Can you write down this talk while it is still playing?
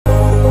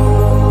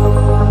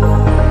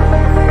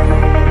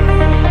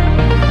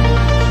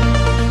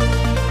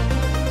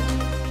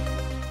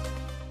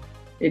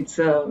It's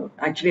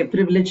actually a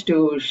privilege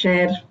to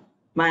share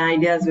my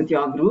ideas with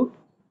your group,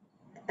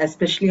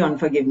 especially on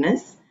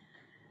forgiveness.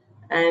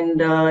 And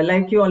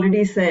like you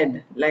already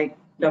said, like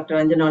Dr.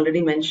 Anjan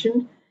already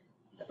mentioned,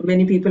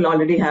 many people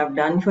already have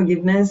done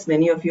forgiveness.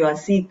 Many of you are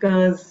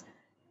seekers,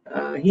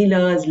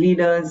 healers,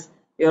 leaders.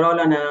 You're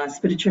all on a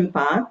spiritual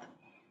path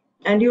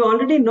and you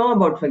already know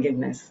about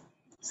forgiveness.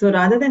 So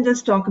rather than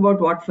just talk about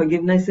what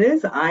forgiveness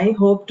is, I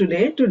hope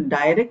today to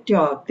direct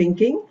your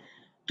thinking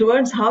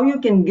towards how you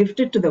can gift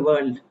it to the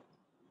world,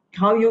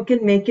 how you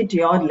can make it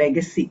your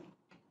legacy.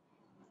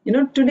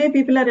 Today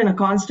people are in a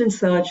constant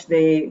search,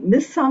 they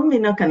miss some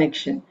inner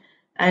connection,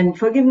 and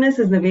forgiveness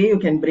is the way you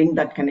can bring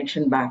that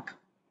connection back.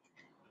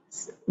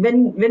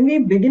 When we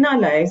begin our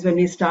lives, when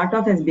we start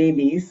off as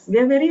babies, we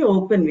are very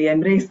open, we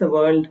embrace the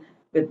world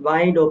with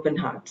wide open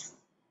hearts.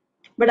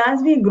 But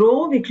as we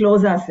grow, we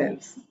close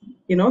ourselves.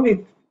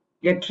 We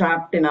get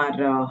trapped in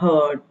our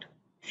hurt,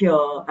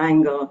 fear,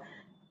 anger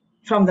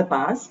from the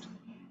past.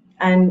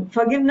 And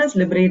forgiveness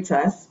liberates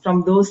us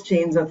from those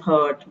chains of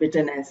hurt,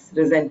 bitterness,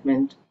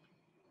 resentment.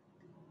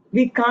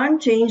 We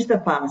can't change the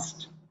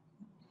past,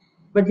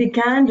 but we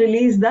can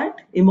release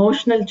that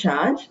emotional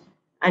charge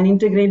and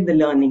integrate the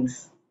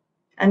learnings.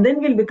 And then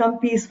we'll become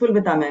peaceful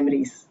with our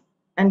memories.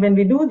 And when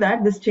we do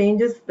that, this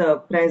changes the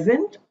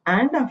present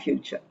and our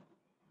future.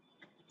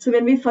 So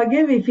when we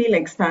forgive, we feel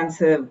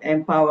expansive,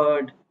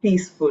 empowered,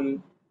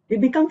 peaceful. We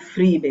become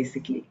free,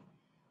 basically.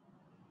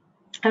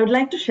 I would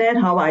like to share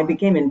how I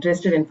became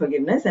interested in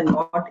forgiveness and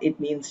what it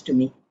means to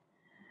me.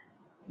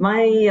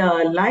 My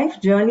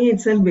life journey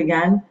itself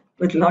began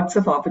with lots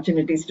of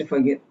opportunities to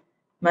forgive.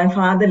 My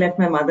father left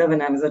my mother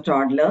when I was a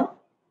toddler.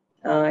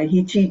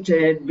 He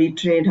cheated,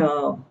 betrayed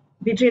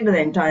the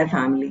entire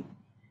family.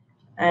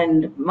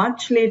 And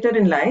much later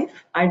in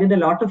life, I did a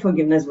lot of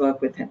forgiveness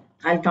work with him.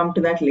 I'll come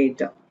to that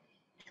later.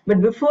 But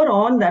before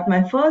all that,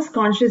 my first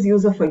conscious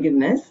use of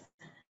forgiveness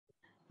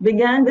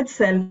began with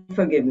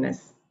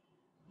self-forgiveness.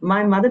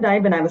 My mother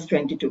died when I was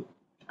 22.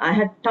 I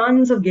had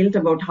tons of guilt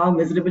about how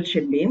miserable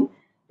she'd been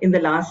in the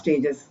last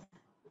stages.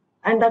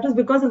 And that was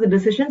because of the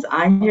decisions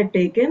I had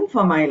taken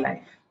for my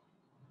life.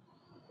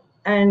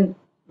 And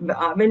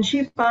when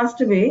she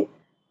passed away,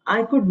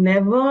 I could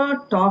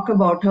never talk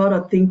about her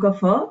or think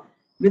of her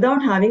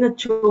without having a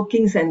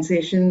choking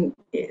sensation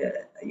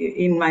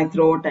in my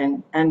throat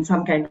and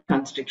some kind of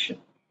constriction.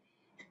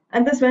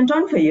 And this went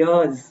on for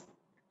years.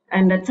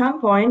 And at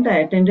some point, I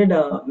attended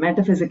a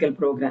metaphysical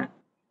program.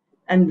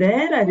 And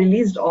there I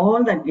released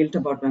all that guilt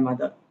about my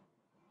mother.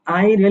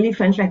 I really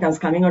felt like I was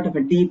coming out of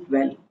a deep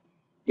well.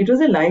 It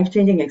was a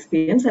life-changing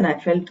experience, and I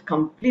felt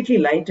completely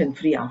light and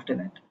free after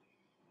that.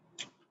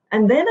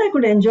 And then I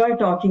could enjoy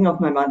talking of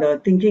my mother,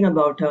 thinking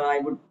about her. I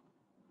would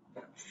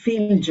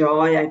feel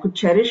joy. I could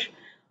cherish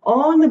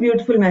all the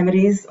beautiful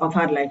memories of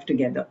our life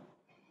together.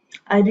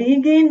 I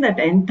regained that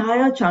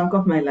entire chunk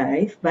of my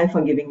life by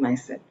forgiving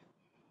myself.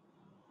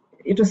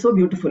 It was so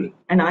beautiful.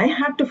 And I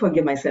had to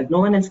forgive myself. No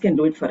one else can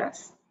do it for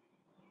us.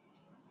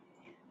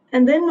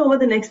 And then over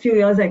the next few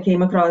years, I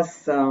came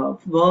across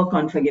work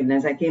on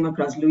forgiveness. I came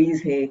across Louise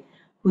Hay,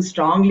 who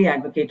strongly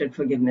advocated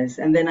forgiveness.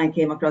 And then I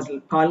came across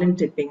Colin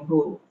Tipping,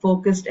 who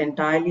focused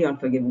entirely on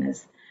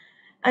forgiveness.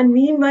 And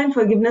meanwhile,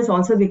 forgiveness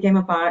also became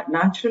a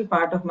natural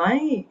part of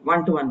my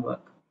one-to-one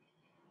work.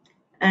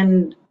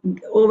 And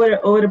over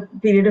a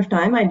period of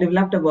time, I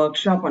developed a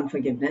workshop on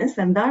forgiveness,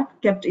 and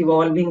that kept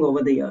evolving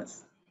over the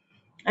years.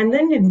 And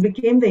then it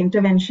became the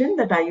intervention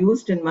that I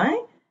used in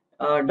my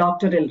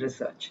doctoral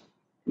research.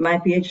 My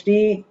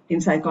PhD in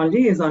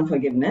psychology is on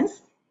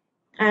forgiveness.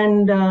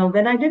 And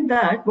when I did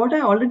that, what I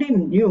already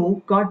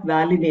knew got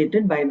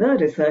validated by the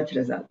research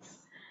results.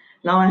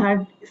 Now I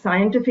had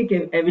scientific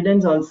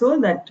evidence also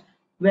that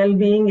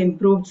well-being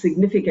improved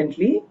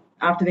significantly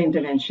after the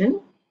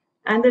intervention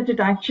and that it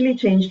actually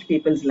changed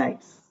people's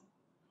lives.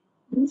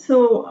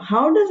 So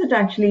how does it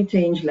actually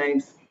change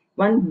lives?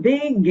 One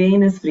big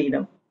gain is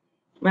freedom.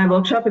 My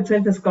workshop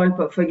itself is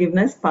called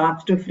Forgiveness,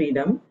 Path to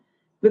Freedom,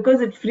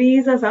 because it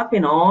frees us up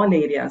in all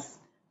areas.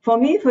 For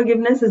me,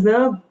 forgiveness is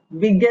the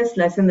biggest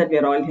lesson that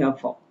we're all here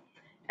for.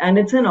 And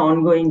it's an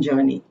ongoing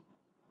journey.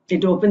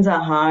 It opens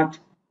our heart,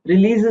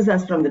 releases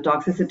us from the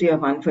toxicity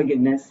of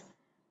unforgiveness.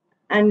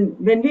 And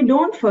when we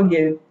don't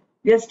forgive,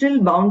 we are still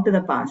bound to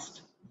the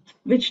past,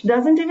 which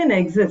doesn't even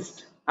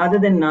exist other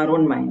than in our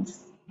own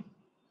minds.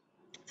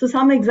 So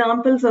some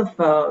examples of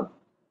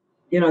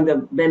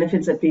the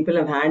benefits that people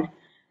have had.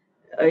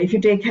 If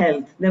you take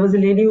health, there was a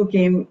lady who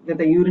came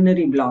with a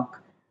urinary block.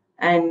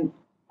 And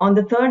on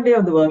the third day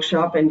of the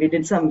workshop, and we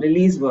did some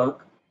release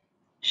work,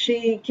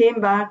 she came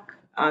back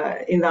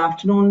in the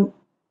afternoon.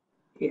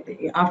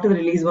 After the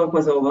release work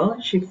was over,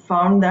 she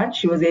found that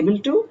she was able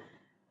to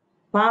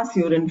pass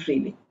urine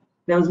freely.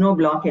 There was no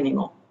block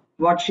anymore.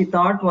 What she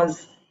thought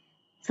was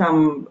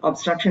some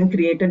obstruction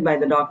created by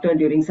the doctor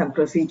during some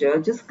procedure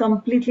just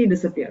completely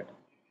disappeared.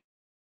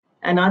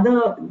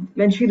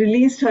 When she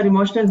released her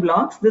emotional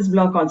blocks, this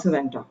block also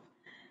went off.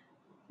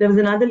 There was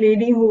another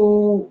lady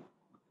who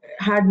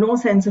had no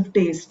sense of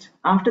taste.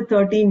 After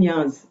 13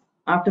 years,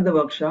 after the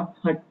workshop,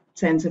 her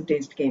sense of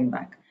taste came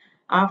back.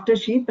 after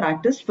she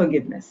practiced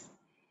forgiveness.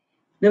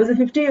 There was a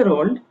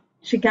 50-year-old.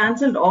 She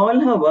cancelled all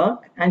her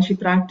work and she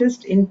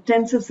practiced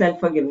intensive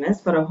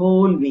self-forgiveness for a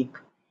whole week.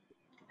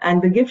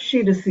 And the gift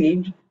she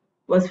received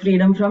was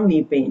freedom from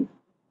knee pain.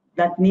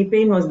 That knee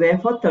pain was there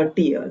for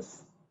 30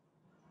 years.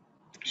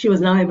 She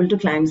was now able to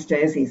climb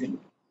stairs easily.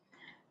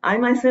 I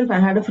myself, I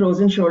had a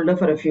frozen shoulder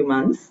for a few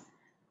months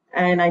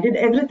and I did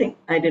everything.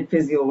 I did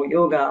physio,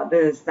 yoga,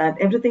 this, that,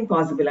 everything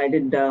possible.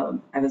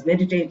 I was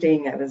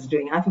meditating, I was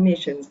doing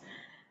affirmations.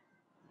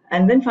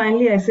 And then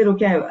finally I said,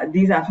 okay,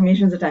 these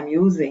affirmations that I'm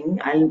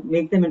using, I'll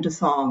make them into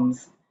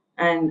songs.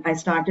 And I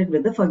started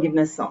with the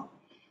forgiveness song.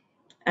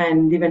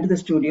 And we went to the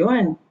studio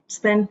and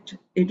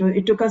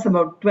it took us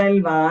about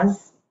 12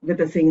 hours with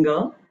a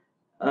singer.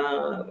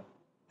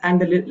 And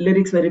the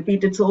lyrics were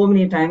repeated so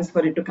many times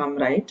for it to come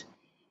right.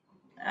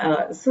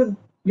 So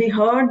we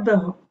heard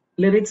the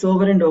lyrics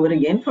over and over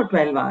again for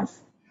 12 hours.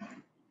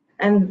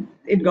 And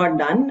it got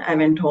done. I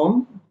went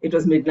home. It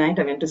was midnight.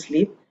 I went to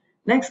sleep.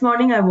 Next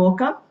morning, I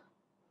woke up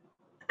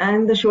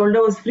and the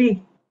shoulder was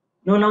free,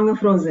 no longer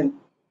frozen.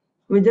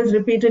 With just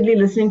repeatedly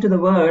listening to the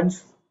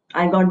words,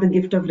 I got the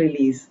gift of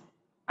release.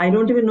 I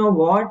don't even know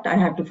what I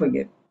had to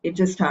forgive. It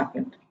just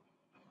happened.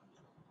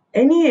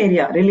 Any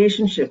area,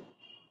 relationship,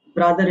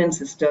 brother and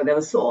sister, there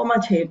was so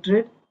much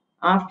hatred.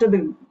 After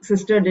the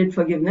sister did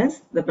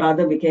forgiveness, the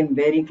brother became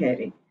very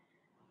caring.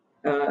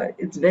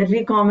 It's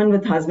very common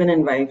with husband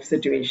and wife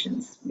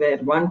situations where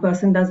one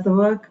person does the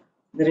work,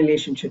 the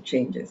relationship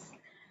changes.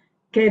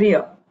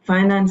 Career,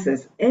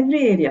 finances,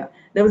 every area.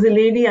 There was a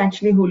lady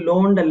actually who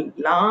loaned a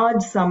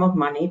large sum of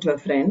money to a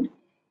friend,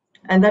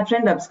 and that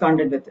friend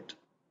absconded with it.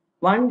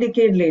 1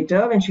 decade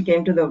later, when she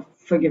came to the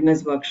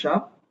forgiveness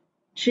workshop,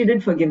 she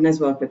did forgiveness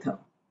work with her.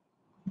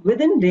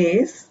 Within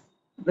days,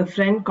 the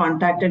friend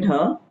contacted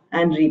her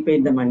and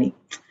repaid the money.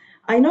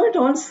 I know it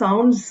all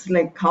sounds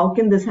like, how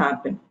can this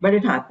happen? But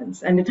it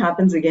happens, and it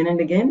happens again and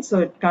again, so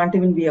it can't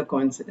even be a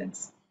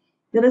coincidence.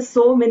 There are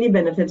so many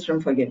benefits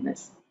from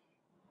forgiveness.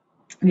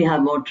 We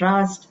have more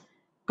trust,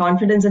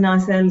 confidence in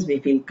ourselves, we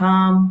feel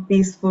calm,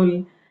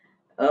 peaceful,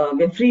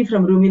 we're free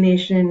from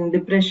rumination,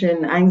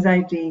 depression,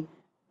 anxiety,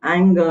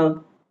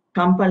 anger,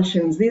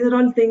 compulsions. These are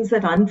all things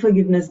that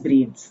unforgiveness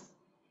breeds.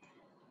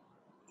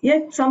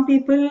 Yet some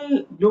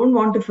people don't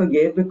want to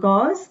forgive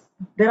because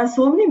there are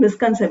so many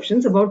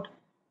misconceptions about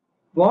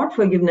what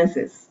forgiveness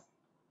is.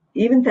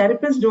 Even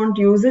therapists don't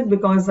use it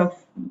because of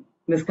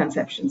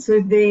misconceptions. So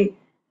if they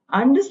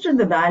understood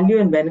the value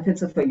and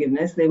benefits of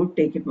forgiveness, they would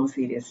take it more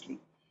seriously.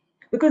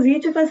 Because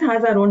each of us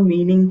has our own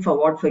meaning for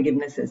what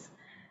forgiveness is.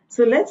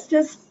 So let's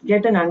just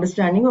get an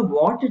understanding of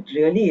what it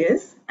really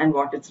is and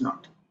what it's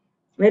not,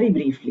 very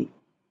briefly.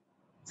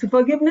 So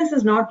forgiveness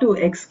is not to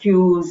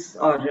excuse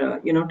or,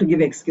 to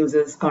give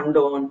excuses,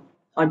 condone,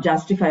 or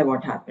justify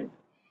what happened.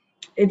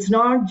 It's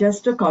not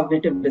just a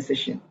cognitive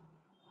decision.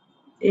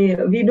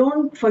 We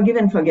don't forgive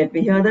and forget.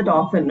 We hear that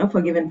often, no?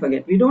 Forgive and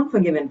forget. We don't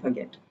forgive and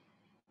forget.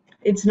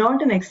 It's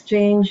not an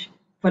exchange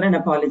for an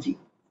apology.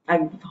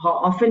 I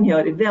often hear,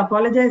 if they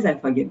apologize, I'll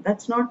forgive.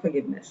 That's not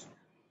forgiveness.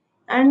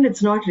 And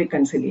it's not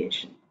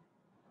reconciliation.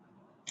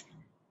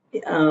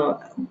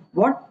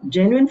 What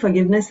genuine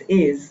forgiveness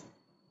is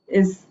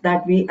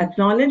that we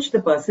acknowledge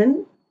the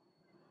person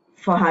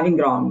for having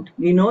wronged.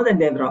 We know that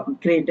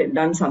they've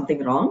done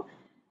something wrong,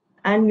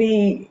 and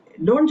we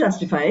don't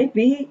justify it.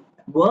 We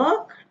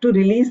work to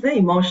release the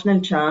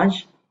emotional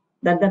charge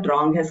that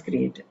wrong has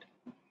created.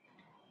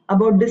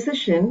 About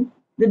decision,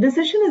 the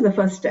decision is the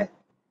first step.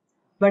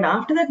 But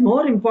after that,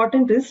 more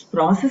important is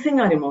processing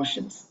our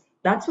emotions.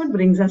 That's what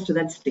brings us to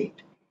that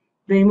state.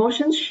 The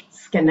emotions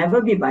can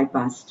never be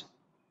bypassed.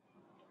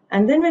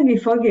 And then when we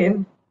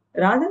forgive,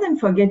 rather than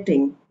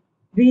forgetting,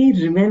 we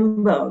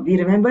remember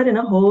in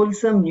a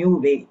wholesome new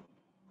way,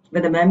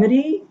 where the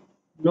memory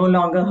no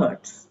longer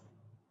hurts.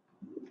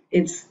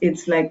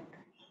 It's like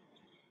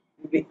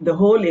the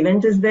whole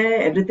event is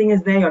there, everything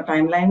is there, your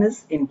timeline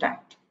is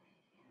intact.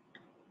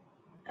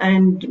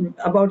 And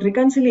about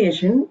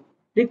reconciliation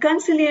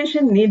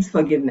needs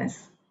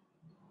forgiveness.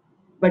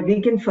 But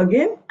we can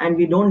forgive and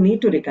we don't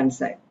need to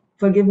reconcile.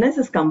 Forgiveness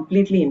is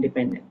completely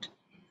independent.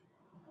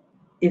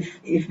 If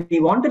we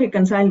want to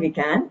reconcile, we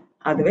can.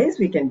 Otherwise,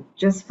 we can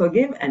just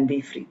forgive and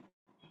be free.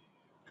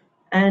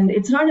 And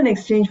it's not an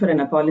exchange for an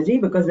apology,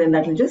 because then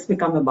that will just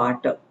become a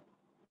barter.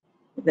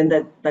 Then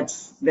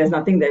there's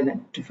nothing there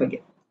then to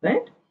forgive,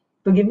 right?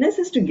 Forgiveness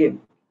is to give.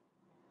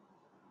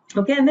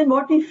 Okay, and then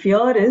what we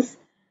fear is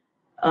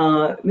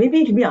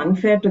maybe it will be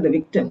unfair to the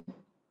victim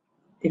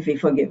if we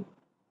forgive.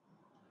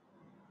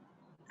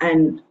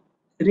 And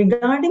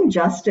regarding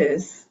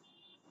justice,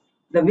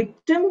 the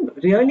victim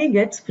really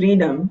gets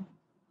freedom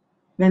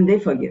when they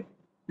forgive.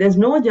 There's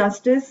no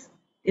justice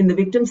in the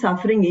victim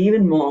suffering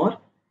even more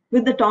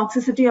with the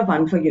toxicity of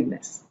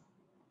unforgiveness.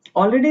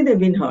 Already they've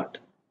been hurt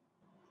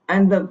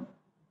and the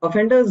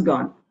offender is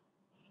gone.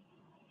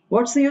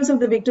 What's the use of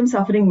the victim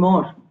suffering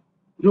more,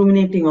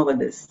 ruminating over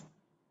this?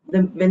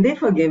 When they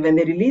forgive, when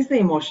they release the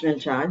emotional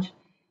charge,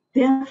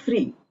 they are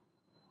free.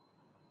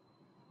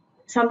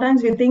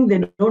 Sometimes we think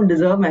they don't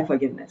deserve my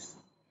forgiveness.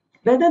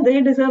 Whether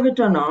they deserve it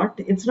or not,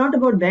 it's not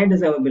about their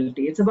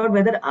deservability. It's about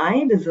whether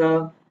I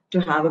deserve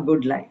to have a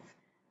good life.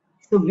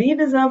 So we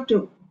deserve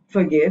to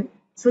forgive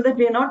so that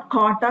we are not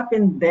caught up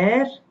in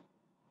their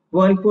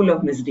whirlpool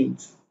of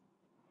misdeeds.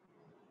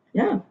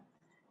 Yeah.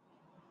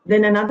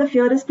 Then another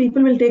fear is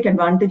people will take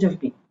advantage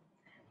of me.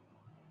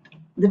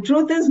 The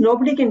truth is,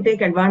 nobody can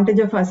take advantage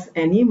of us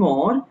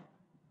anymore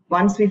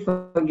once we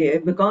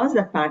forgive, because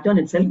that pattern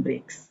itself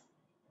breaks.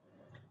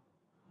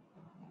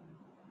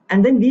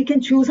 And then we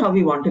can choose how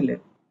we want to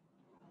live.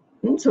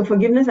 So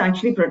forgiveness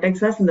actually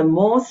protects us in the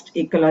most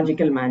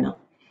ecological manner.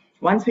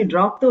 Once we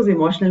drop those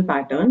emotional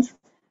patterns,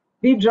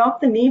 we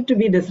drop the need to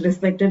be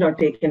disrespected or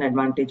taken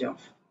advantage of.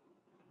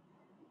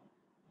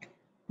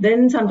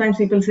 Then sometimes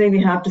people say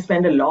we have to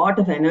spend a lot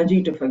of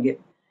energy to forgive.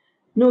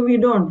 No, we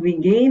don't. We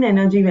gain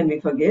energy when we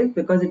forgive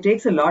because it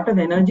takes a lot of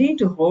energy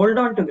to hold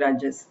on to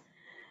grudges.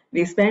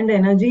 We spend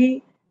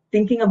energy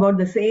thinking about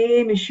the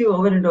same issue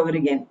over and over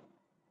again.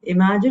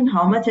 Imagine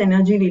how much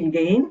energy we'll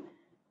gain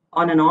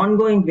on an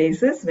ongoing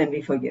basis when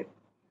we forgive.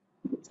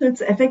 So it's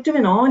effective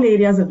in all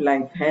areas of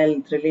life: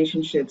 health,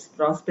 relationships,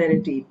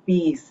 prosperity,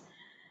 peace.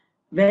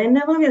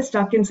 Whenever we are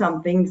stuck in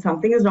something,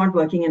 something is not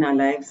working in our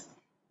lives,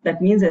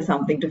 that means there's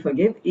something to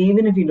forgive,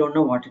 even if we don't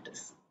know what it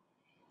is.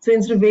 So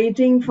instead of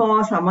waiting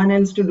for someone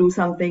else to do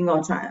something,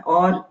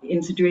 or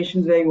in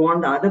situations where you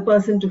want the other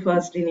person to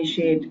first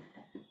initiate,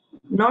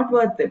 not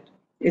worth it.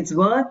 It's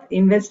worth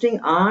investing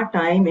our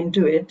time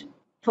into it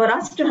for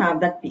us to have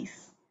that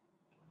peace.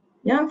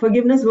 Yeah,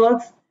 forgiveness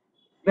works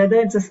whether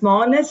it's the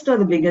smallest or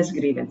the biggest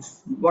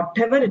grievance,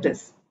 whatever it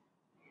is,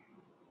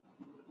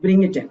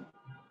 bring it in.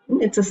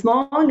 It's a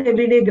small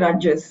everyday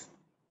grudges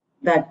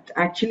that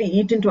actually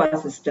eat into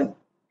our system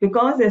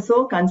because they're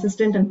so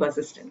consistent and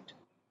persistent.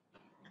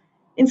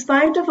 In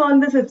spite of all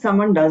this, if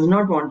someone does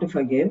not want to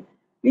forgive,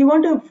 we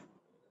want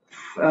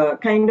to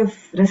kind of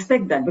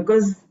respect that,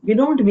 because we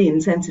don't want to be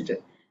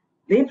insensitive.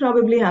 They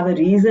probably have a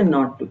reason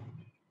not to.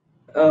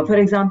 For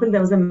example,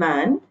 there was a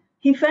man,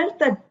 he felt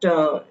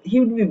that he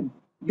would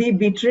be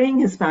betraying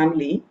his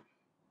family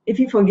if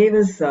he forgave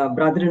his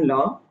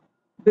brother-in-law,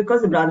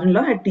 because the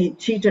brother-in-law had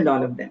cheated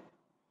all of them.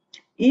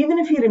 Even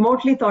if he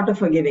remotely thought of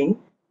forgiving,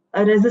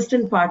 a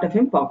resistant part of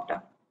him popped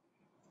up.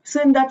 So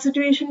in that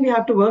situation, we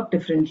have to work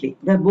differently,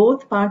 where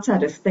both parts are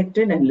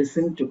respected and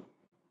listened to.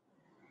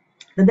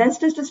 The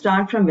best is to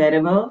start from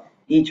wherever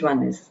each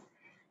one is.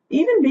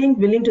 Even being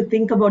willing to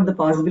think about the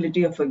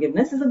possibility of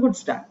forgiveness is a good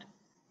start.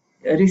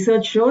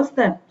 Research shows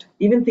that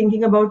even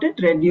thinking about it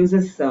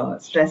reduces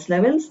stress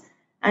levels,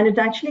 and it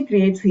actually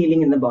creates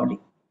healing in the body.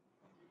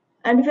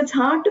 And if it's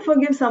hard to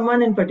forgive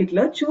someone in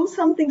particular, choose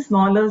something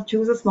smaller,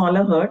 choose a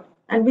smaller hurt,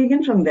 and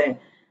begin from there.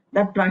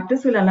 That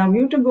practice will allow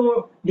you to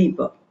go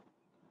deeper.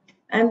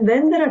 And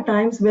then there are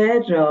times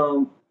where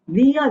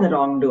we are the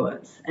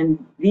wrongdoers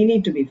and we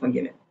need to be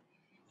forgiven.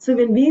 So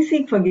when we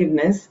seek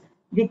forgiveness,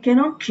 we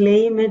cannot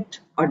claim it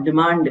or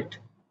demand it.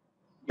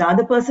 The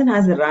other person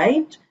has a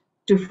right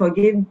to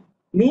forgive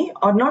me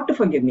or not to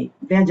forgive me.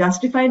 They are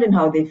justified in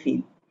how they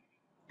feel.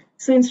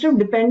 So instead of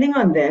depending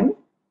on them,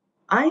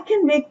 I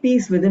can make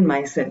peace within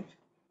myself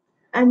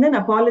and then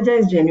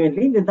apologize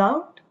genuinely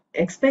without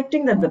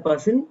expecting that the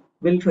person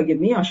will forgive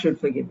me or should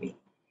forgive me.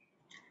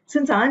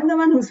 Since I'm the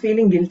one who's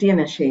feeling guilty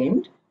and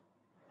ashamed,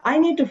 I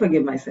need to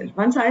forgive myself.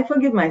 Once I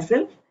forgive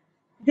myself,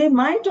 they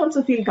might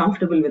also feel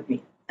comfortable with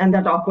me, and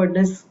that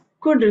awkwardness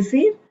could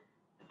recede,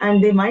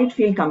 and they might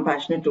feel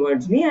compassionate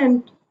towards me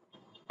and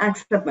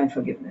accept my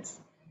forgiveness.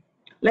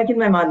 Like in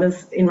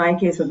my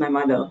case with my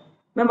mother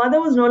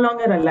was no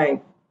longer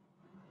alive.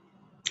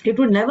 It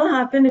would never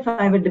happen if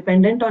I were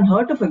dependent on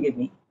her to forgive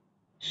me.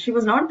 She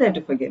was not there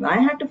to forgive. I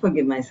had to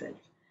forgive myself.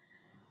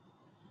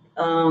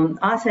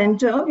 Our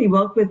center, we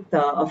work with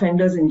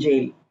offenders in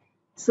jail.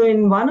 So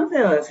in one of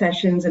the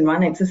sessions, in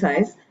one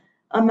exercise,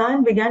 a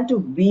man began to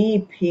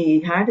weep. He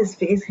had his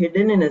face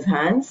hidden in his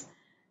hands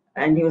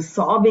and he was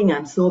sobbing,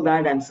 "I'm so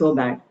bad, I'm so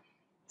bad."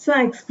 So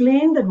I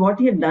explained that what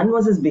he had done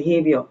was his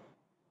behavior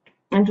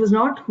and it was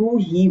not who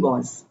he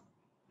was,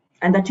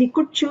 and that he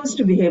could choose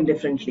to behave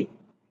differently.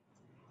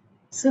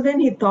 So then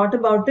he thought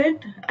about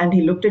it and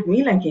he looked at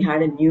me like he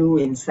had a new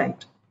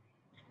insight.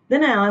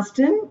 Then I asked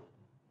him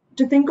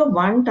to think of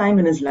one time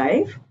in his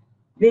life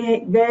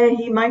where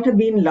he might have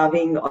been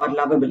loving or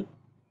lovable.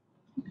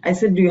 I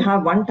said, "Do you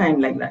have one time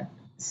like that?"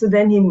 So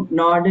then he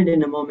nodded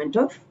in a moment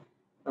of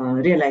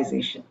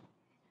realization.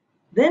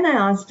 Then I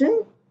asked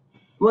him,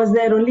 "Was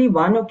there only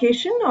one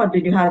occasion or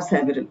did you have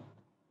several?"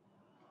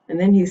 And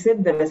then he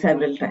said there were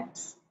several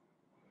times.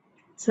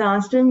 So I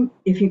asked him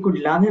if he could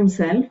love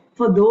himself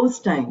for those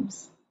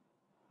times.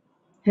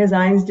 His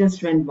eyes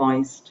just went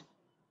moist,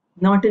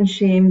 not in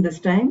shame this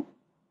time,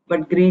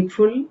 but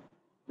grateful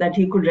that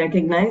he could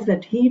recognize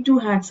that he too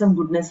had some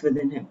goodness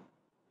within him.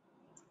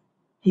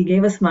 He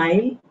gave a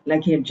smile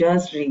like he had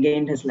just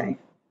regained his life.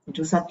 It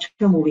was such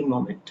a moving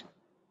moment.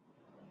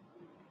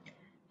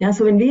 Yeah,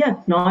 so when we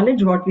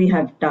acknowledge what we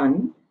have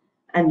done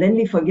and then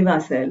we forgive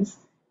ourselves,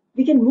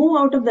 we can move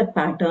out of that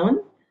pattern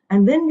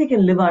and then we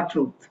can live our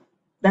truth.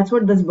 That's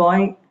what this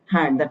boy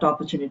had, that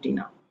opportunity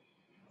now.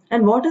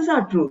 And what is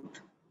our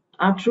truth?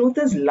 Our truth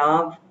is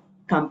love,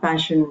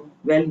 compassion,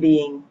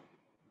 well-being.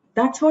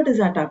 That's what is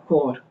at our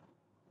core.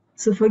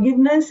 So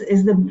forgiveness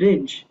is the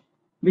bridge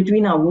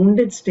between our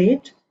wounded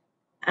state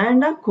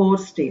and our core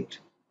state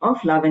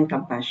of love and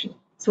compassion.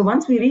 So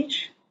once we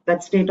reach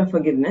that state of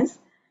forgiveness,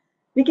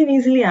 we can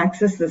easily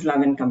access this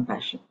love and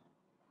compassion.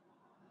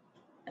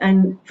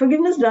 And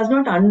forgiveness does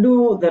not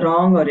undo the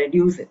wrong or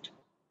reduce it.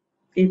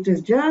 It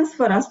is just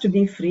for us to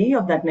be free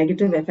of that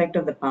negative effect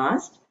of the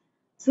past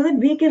so that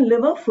we can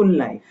live a full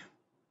life.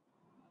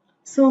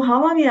 So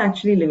how are we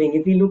actually living?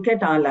 If we look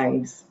at our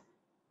lives,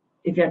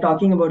 if we are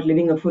talking about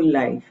living a full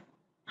life,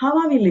 how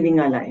are we living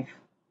our life?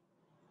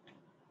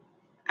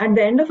 At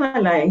the end of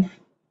our life,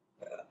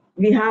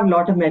 we have a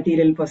lot of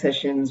material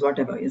possessions,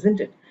 whatever,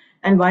 isn't it?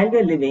 And while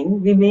we're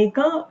living, we make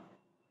a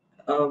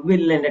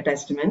will and a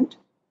testament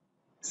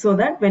so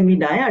that when we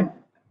die, our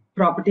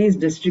property is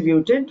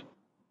distributed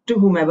to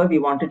whomever we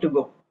want it to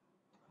go,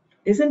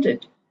 isn't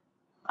it?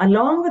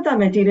 Along with our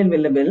material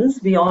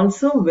villables, we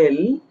also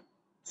will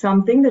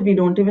something that we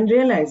don't even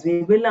realize.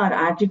 We will our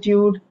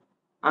attitude,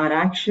 our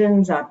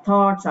actions, our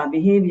thoughts, our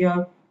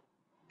behavior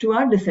to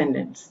our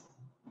descendants.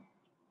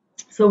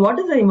 So what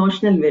is the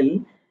emotional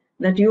will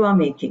that you are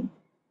making?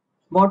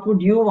 What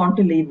would you want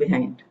to leave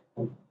behind?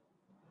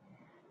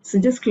 So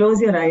just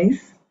close your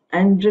eyes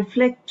and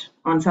reflect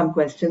on some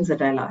questions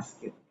that I'll ask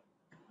you.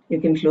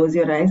 You can close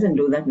your eyes and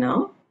do that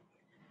now.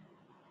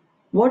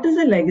 What is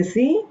the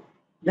legacy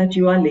that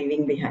you are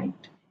leaving behind?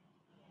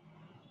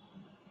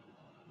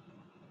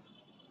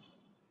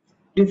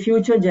 Do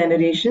future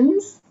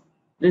generations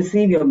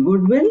receive your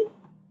goodwill,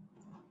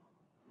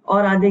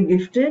 or are they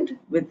gifted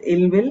with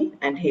ill will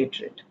and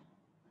hatred?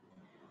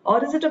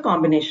 Or is it a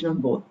combination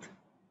of both?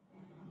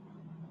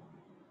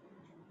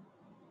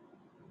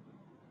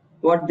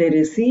 What they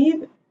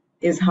receive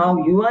is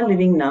how you are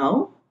living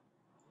now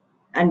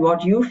and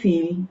what you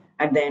feel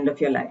at the end of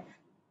your life.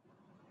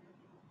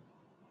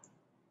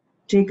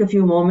 Take a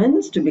few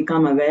moments to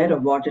become aware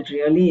of what it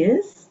really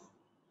is,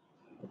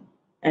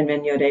 and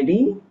when you're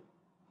ready,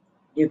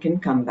 you can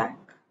come back.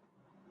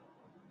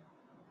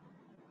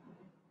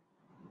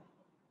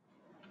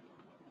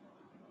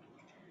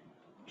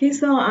 Okay,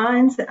 so our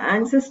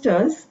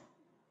ancestors,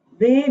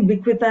 they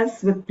bequeath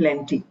us with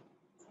plenty.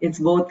 It's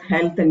both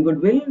health and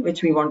goodwill,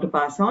 which we want to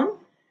pass on.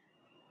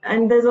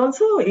 And there's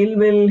also ill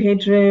will,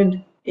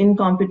 hatred,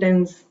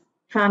 incompetence,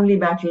 family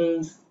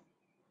battles.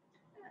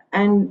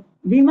 And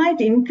we might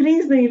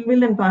increase the ill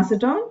will and pass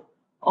it on,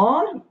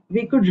 or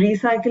we could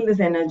recycle this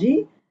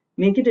energy,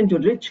 make it into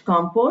rich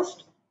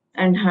compost,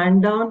 and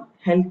hand down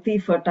healthy,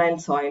 fertile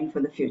soil for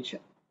the future.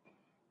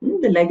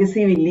 The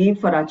legacy we leave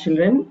for our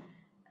children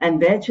and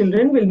their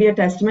children will be a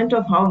testament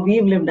of how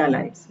we've lived our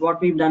lives,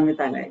 what we've done with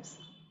our lives.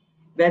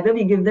 Whether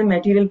we give them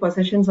material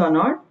possessions or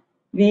not,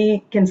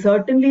 we can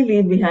certainly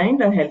leave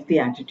behind a healthy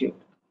attitude.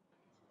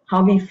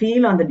 How we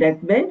feel on the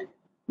deathbed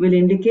will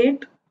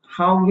indicate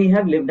how we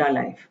have lived our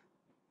life.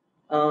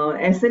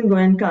 S.N.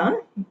 Goenka,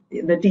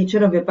 the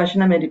teacher of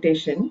Vipassana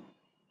meditation,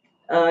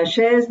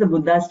 shares the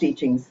Buddha's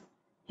teachings.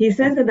 He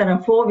says that there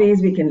are 4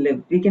 ways we can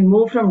live. We can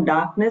move from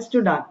darkness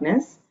to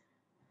darkness,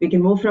 we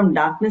can move from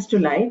darkness to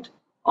light,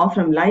 or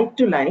from light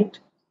to light,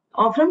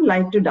 or from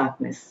light to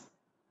darkness.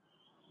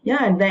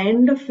 Yeah, at the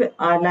end of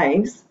our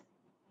lives,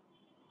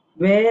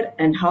 where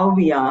and how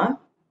we are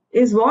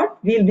is what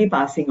we'll be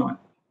passing on.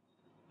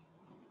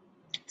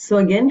 So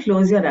again,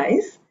 close your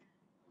eyes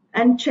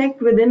and check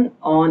within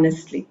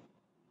honestly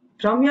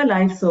from your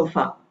life so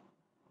far.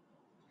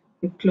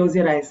 You close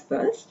your eyes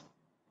first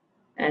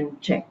and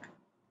check.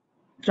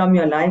 From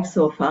your life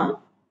so far,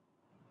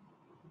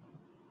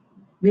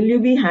 will you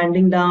be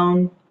handing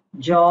down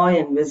joy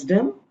and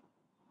wisdom?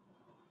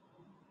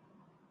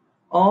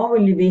 Or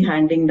will you be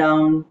handing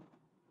down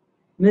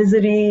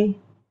misery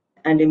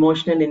and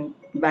emotional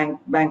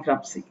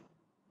bankruptcy?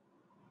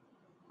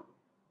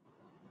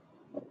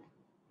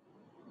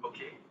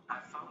 Okay, I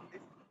found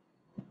it.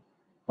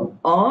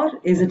 Or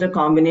is it a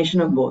combination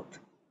of both?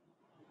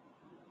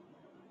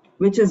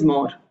 Which is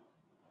more?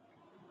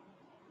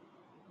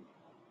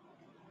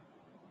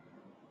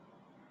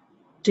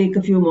 Take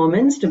a few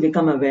moments to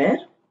become aware,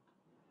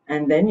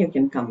 and then you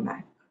can come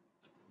back.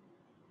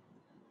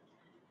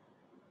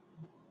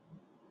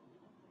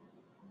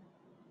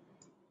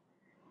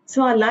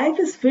 So our life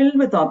is filled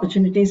with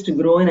opportunities to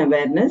grow in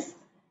awareness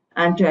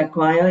and to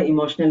acquire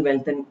emotional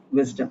wealth and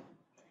wisdom.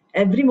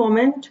 Every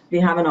moment we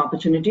have an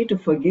opportunity to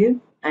forgive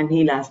and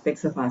heal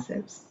aspects of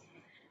ourselves.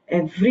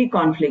 Every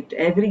conflict,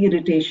 every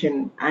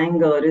irritation,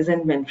 anger,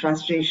 resentment,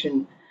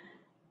 frustration,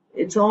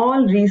 it's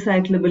all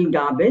recyclable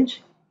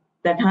garbage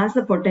that has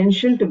the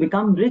potential to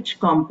become rich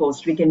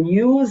compost. We can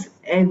use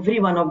every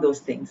one of those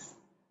things.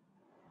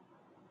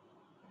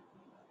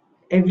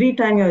 Every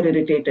time you're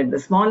irritated, the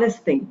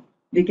smallest thing,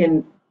 we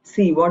can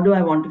see, what do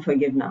I want to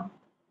forgive now?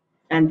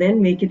 And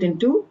then make it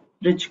into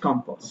rich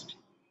compost.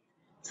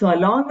 So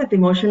along with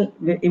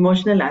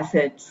emotional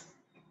assets,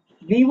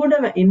 we would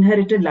have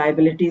inherited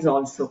liabilities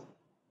also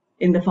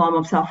in the form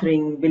of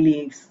suffering,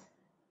 beliefs,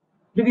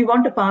 Do we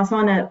want to pass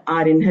on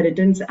our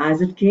inheritance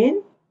as it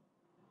came?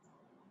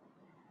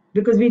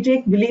 Because we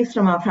take beliefs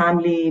from our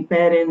family,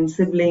 parents,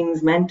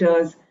 siblings,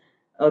 mentors,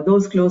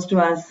 those close to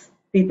us,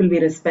 people we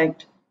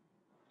respect,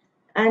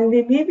 and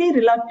we may be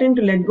reluctant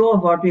to let go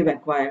of what we've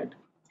acquired,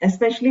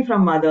 especially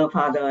from mother,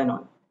 father, and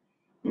all.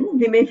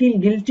 We may feel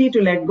guilty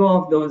to let go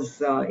of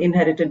those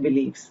inherited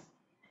beliefs,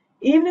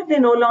 even if they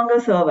no longer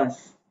serve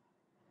us.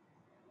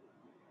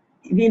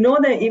 We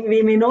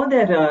may know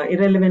they're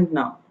irrelevant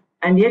now,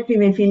 and yet we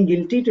may feel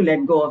guilty to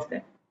let go of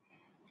them.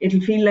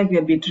 It'll feel like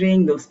we're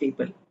betraying those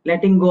people,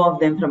 letting go of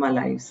them from our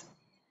lives.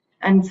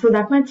 And so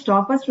that might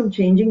stop us from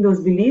changing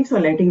those beliefs or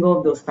letting go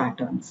of those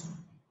patterns.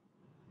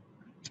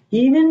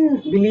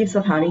 Even beliefs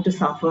of having to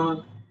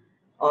suffer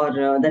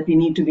or that we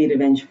need to be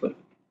revengeful.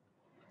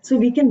 So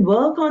we can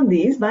work on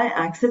these by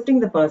accepting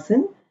the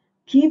person,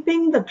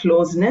 keeping the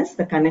closeness,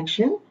 the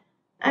connection,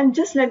 and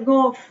just let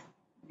go of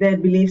their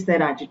beliefs,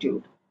 their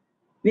attitude.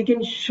 We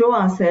can show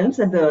ourselves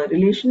that the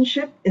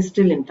relationship is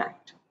still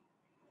intact,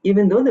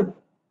 even though the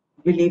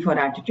belief or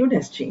attitude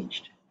has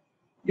changed.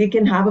 We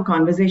can have a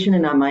conversation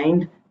in our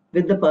mind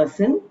with the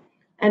person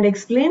and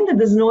explain that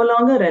this is no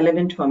longer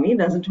relevant for me,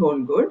 doesn't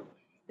hold good,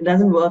 it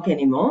doesn't work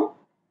anymore,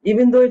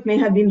 even though it may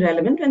have been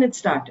relevant when it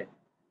started.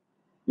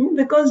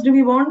 Because do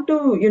we want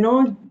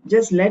to,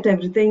 just let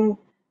everything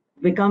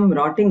become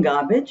rotting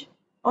garbage,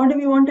 or do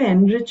we want to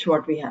enrich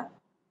what we have?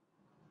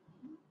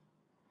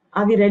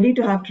 Are we ready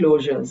to have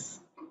closures?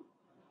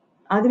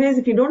 Otherwise,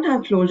 if we don't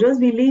have closures,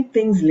 we leave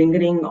things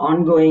lingering,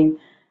 ongoing,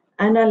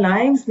 and our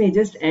lives may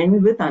just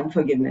end with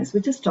unforgiveness,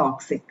 which is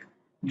toxic,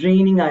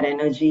 draining our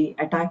energy,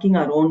 attacking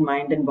our own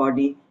mind and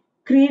body,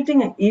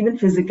 creating even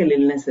physical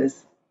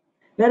illnesses.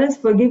 Whereas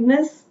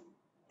forgiveness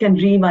can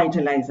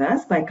revitalize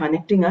us by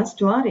connecting us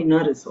to our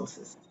inner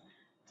resources.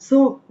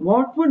 So,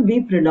 what would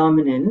be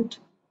predominant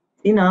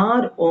in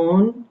our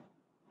own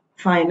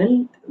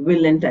final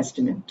will and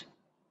testament?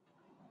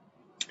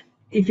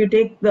 If you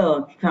take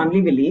the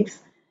family beliefs,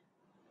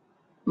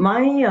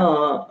 my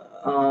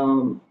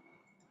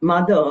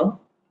mother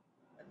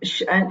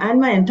and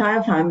my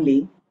entire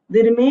family,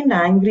 they remained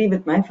angry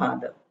with my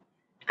father.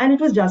 And it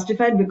was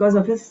justified because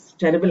of his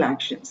terrible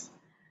actions.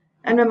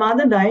 And my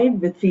mother died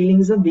with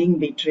feelings of being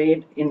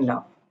betrayed in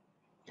love.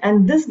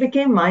 And this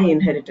became my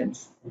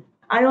inheritance.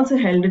 I also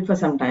held it for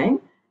some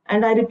time,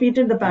 and I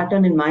repeated the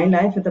pattern in my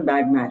life with a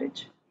bad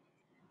marriage.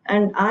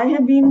 And I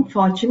have been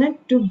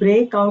fortunate to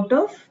break out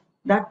of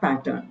that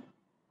pattern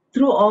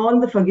through all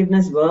the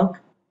forgiveness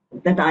work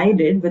that I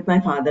did with my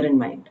father in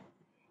mind.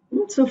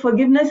 So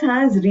forgiveness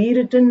has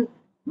rewritten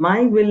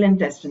my will and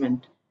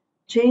testament,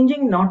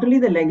 changing not only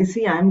the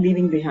legacy I'm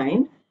leaving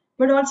behind,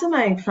 but also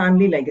my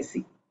family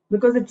legacy,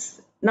 because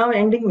it's now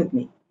ending with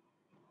me.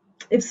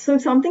 If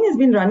something has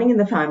been running in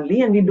the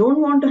family and we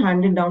don't want to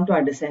hand it down to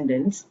our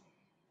descendants,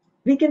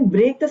 we can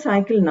break the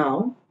cycle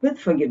now with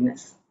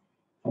forgiveness.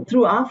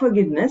 Through our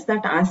forgiveness,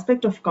 that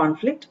aspect of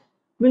conflict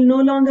will no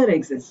longer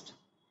exist.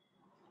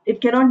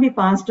 It cannot be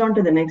passed on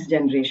to the next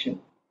generation,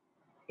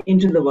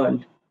 into the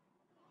world.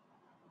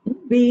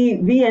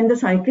 We end the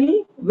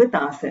cycle with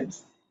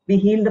ourselves. We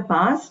heal the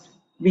past,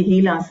 we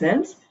heal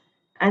ourselves,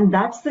 and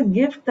that's the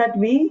gift that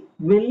we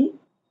will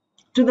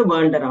to the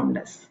world around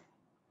us.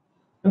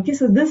 Okay,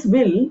 so this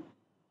will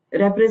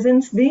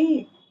represents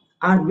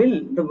our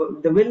will,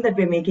 the will that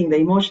we're making, the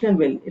emotional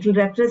will. It will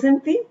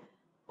represent the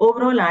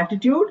overall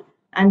attitude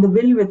and the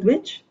will with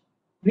which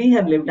we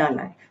have lived our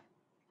life.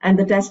 And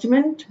the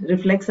testament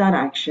reflects our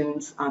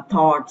actions, our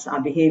thoughts,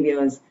 our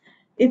behaviors.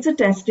 It's a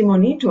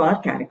testimony to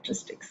our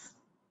characteristics.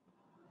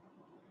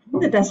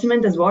 The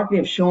testament is what we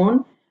have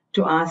shown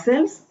to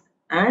ourselves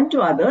and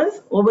to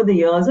others over the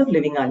years of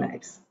living our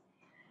lives.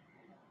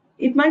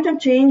 It might have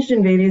changed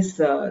in various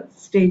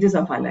stages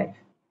of our life.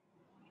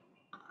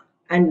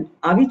 And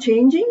are we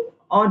changing,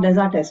 or does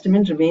our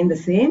testament remain the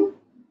same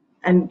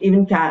and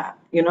even have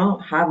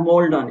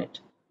mold on it?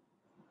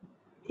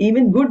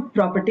 Even good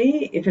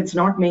property, if it's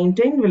not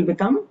maintained, will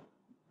become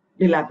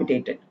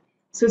dilapidated.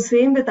 So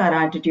same with our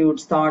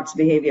attitudes, thoughts,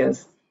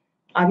 behaviors.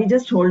 Are we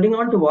just holding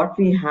on to what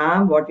we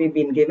have, what we've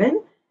been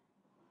given,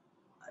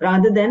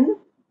 rather than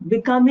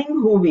becoming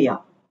who we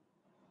are?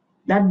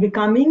 That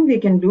becoming we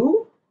can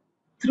do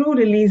through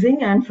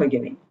releasing and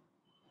forgiving.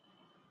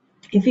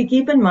 If we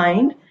keep in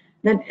mind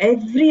that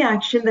every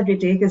action that we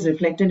take is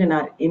reflected in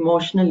our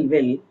emotional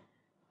will,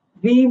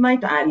 we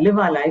might live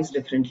our lives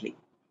differently.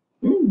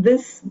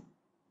 This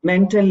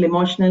mental,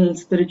 emotional,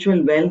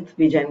 spiritual wealth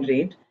we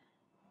generate,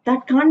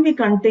 that can't be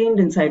contained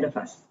inside of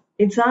us.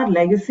 It's our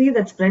legacy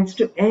that spreads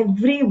to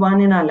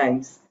everyone in our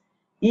lives,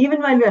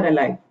 even while we are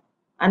alive,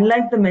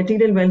 unlike the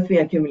material wealth we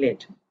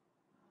accumulate.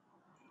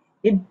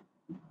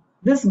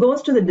 This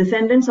goes to the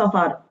descendants of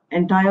our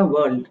entire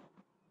world.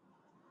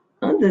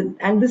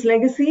 And this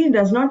legacy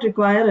does not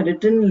require a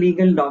written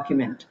legal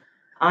document.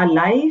 Our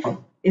life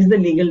is the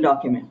legal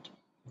document.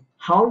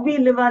 How we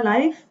live our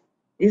life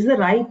is the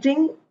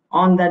writing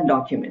on that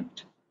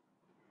document.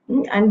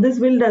 And this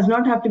will does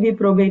not have to be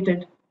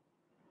probated.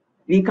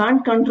 We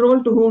can't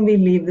control to whom we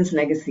leave this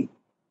legacy.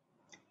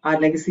 our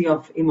legacy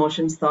of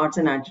emotions, thoughts,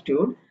 and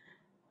attitude,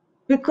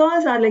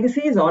 because our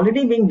legacy is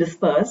already being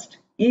dispersed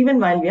even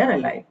while we are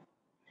alive.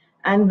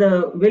 And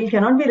the will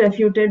cannot be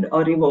refuted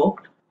or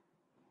revoked,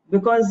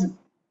 because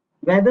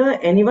whether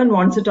anyone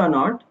wants it or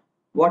not,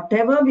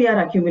 whatever we are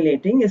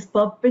accumulating is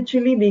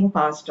perpetually being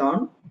passed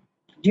on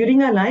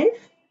during our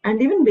life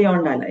and even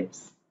beyond our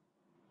lives.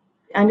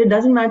 And it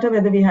doesn't matter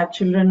whether we have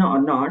children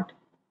or not,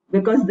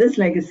 because this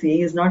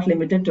legacy is not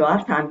limited to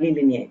our family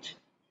lineage.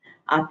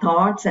 Our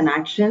thoughts and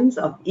actions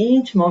of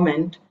each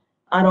moment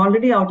are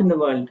already out in the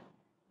world.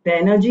 The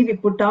energy we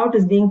put out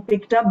is being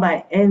picked up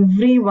by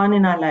everyone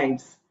in our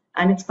lives,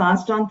 and it's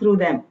passed on through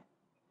them,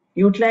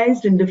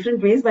 utilized in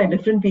different ways by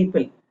different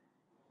people,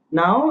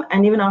 now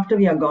and even after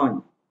we are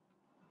gone.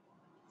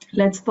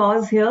 Let's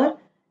pause here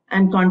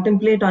and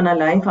contemplate on our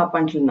life up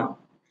until now.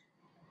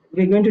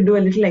 We're going to do a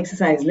little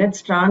exercise.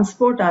 Let's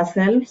transport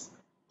ourselves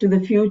to the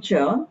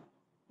future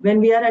when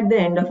we are at the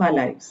end of our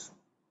lives.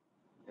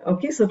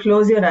 Okay, so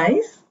close your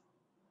eyes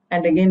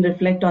and again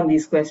reflect on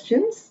these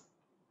questions.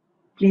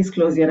 Please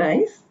close your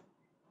eyes.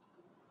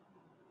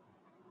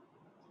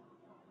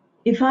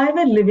 If I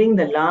were living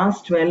the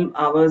last 12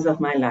 hours of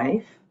my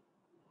life,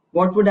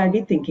 what would I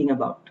be thinking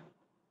about?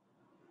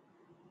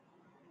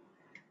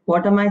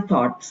 What are my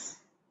thoughts?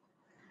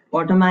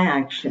 What are my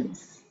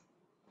actions?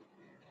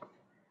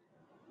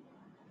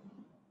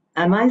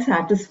 Am I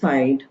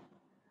satisfied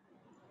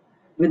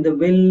with the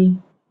will,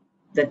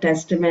 the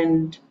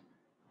testament,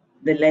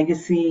 the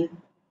legacy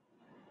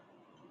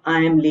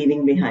I am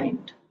leaving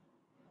behind?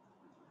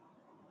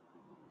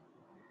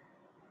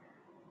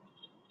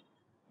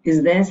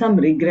 Is there some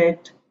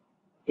regret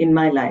in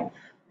my life?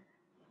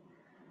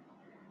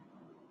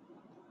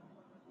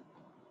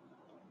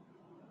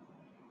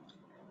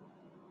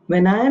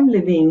 When I am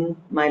living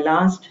my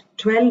last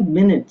 12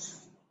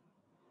 minutes,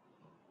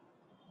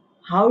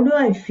 how do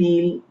I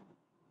feel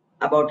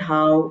about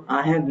how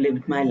I have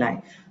lived my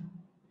life?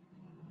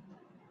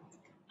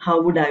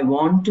 How would I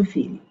want to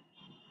feel?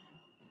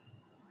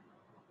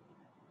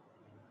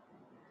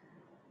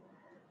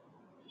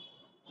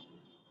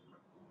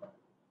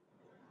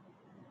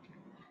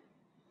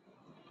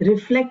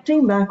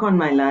 Reflecting back on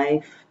my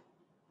life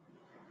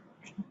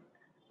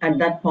at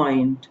that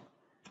point,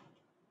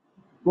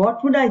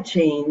 what would I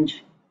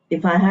change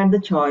if I had the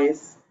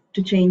choice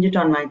to change it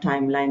on my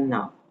timeline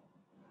now?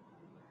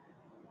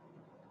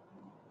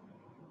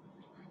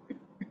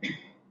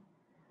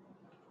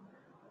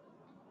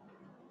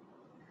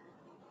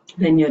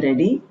 When you're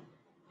ready,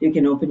 you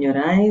can open your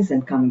eyes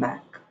and come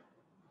back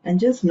and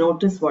just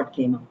notice what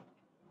came up.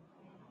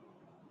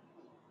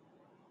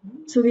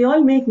 So we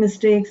all make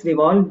mistakes. We've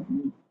all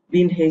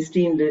been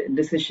hasty in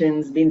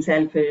decisions, been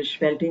selfish,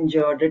 felt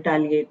injured,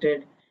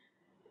 retaliated,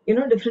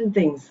 different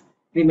things.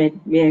 We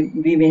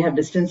may have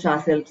distanced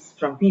ourselves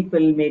from people,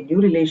 made new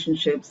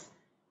relationships,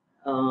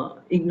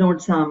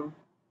 ignored some.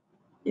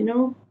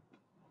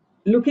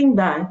 Looking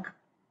back,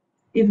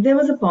 if there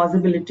was a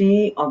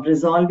possibility of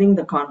resolving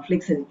the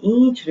conflicts in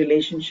each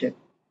relationship,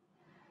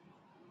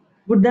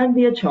 would that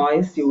be a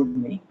choice you would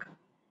make?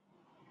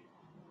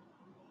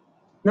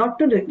 Not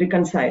to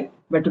reconcile,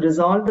 but to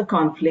resolve the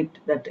conflict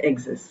that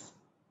exists.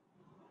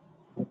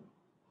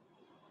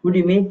 Would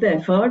you make the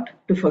effort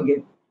to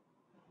forgive?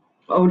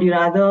 Or would you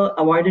rather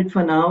avoid it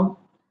for now,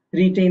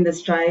 retain the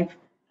strife,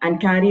 and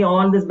carry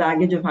all this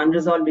baggage of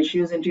unresolved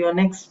issues into your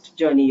next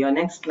journey, your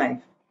next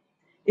life?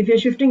 If you're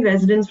shifting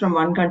residence from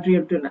one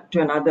country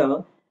to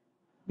another,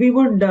 we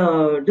would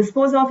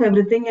dispose of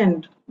everything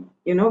and,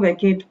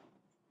 vacate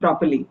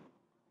properly.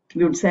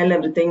 We would sell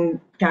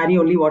everything, carry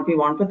only what we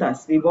want with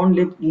us. We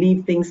won't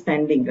leave things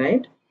pending,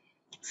 right?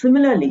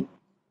 Similarly,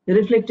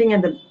 reflecting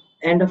at the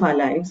end of our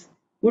lives,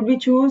 would we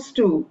choose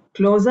to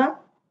close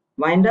up,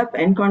 wind up,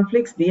 end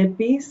conflicts, be at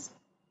peace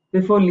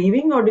before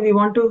leaving, or do we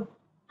want to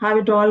have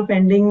it all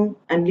pending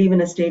and live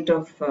in a state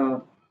of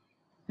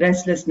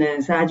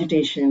restlessness,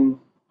 agitation,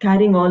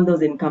 carrying all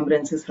those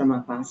encumbrances from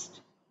our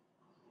past?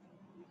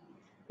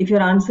 If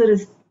your answer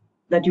is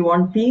that you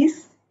want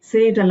peace,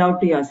 say it aloud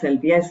to yourself.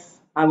 Yes,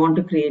 I want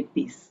to create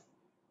peace.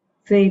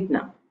 Say it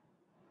now.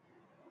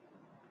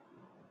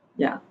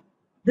 Yeah.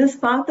 This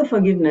path of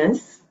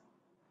forgiveness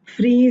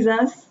frees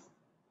us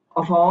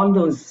of all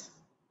those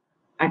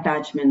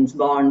attachments,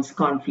 bonds,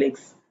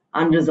 conflicts,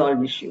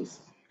 unresolved issues,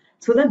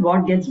 so that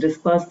what gets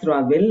dispersed through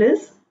our will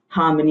is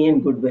harmony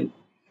and goodwill.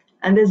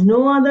 And there's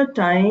no other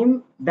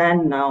time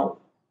than now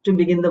to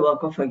begin the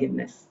work of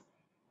forgiveness.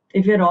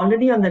 If you're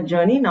already on that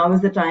journey, now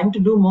is the time to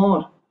do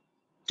more,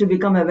 to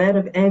become aware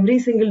of every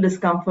single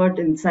discomfort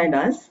inside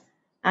us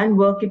and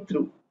work it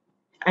through.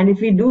 And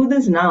if we do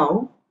this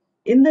now,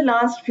 in the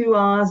last few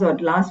hours or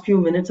last few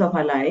minutes of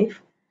our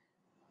life,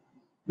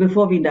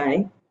 before we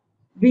die,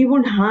 we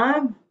would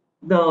have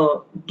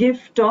the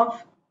gift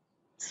of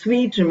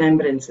sweet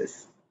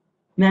remembrances,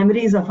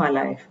 memories of our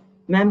life,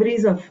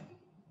 memories of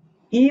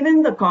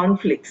even the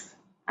conflicts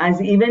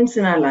as events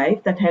in our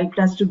life that helped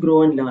us to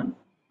grow and learn.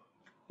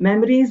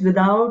 Memories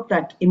without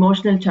that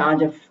emotional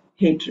charge of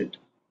hatred.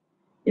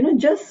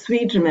 Just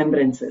sweet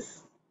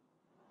remembrances.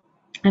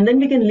 And then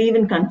we can live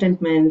in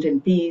contentment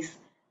and peace,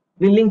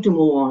 willing to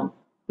move on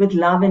with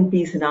love and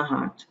peace in our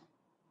heart.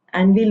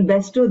 And we'll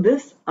bestow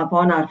this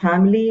upon our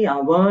family,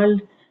 our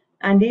world,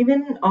 and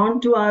even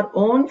onto our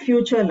own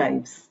future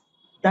lives.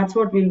 That's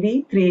what we'll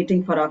be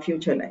creating for our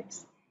future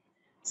lives.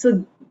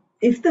 So,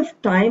 if the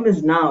time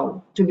is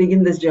now to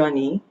begin this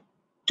journey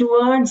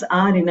towards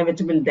our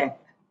inevitable death,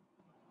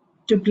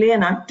 to play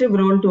an active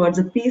role towards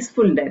a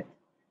peaceful death,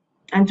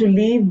 and to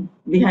leave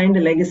behind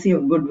a legacy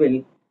of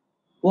goodwill,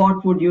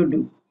 what would you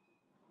do?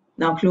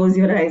 Now close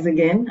your eyes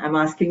again. I'm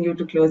asking you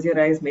to close your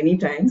eyes many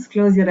times.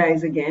 Close your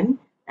eyes again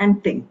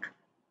and think.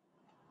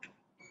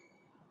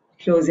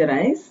 Close your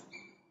eyes.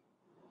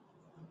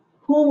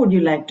 Who would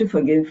you like to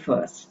forgive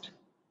first?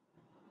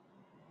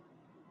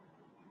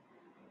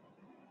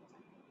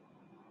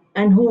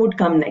 And who would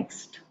come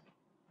next?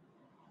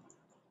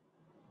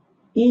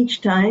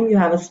 Each time you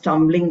have a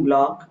stumbling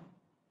block,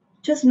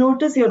 just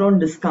notice your own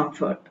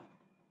discomfort.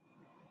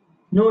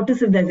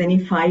 Notice if there's any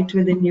fight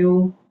within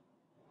you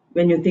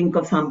when you think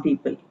of some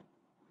people.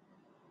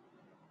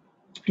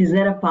 Is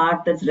there a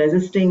part that's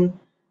resisting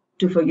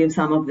to forgive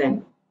some of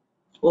them?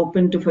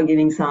 Open to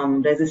forgiving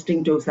some,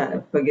 resisting to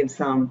forgive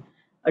some,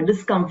 a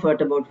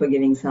discomfort about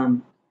forgiving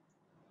some.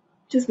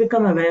 Just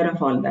become aware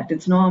of all that.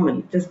 It's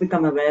normal. Just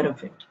become aware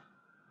of it.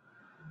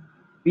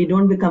 We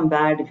don't become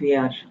bad if we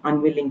are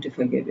unwilling to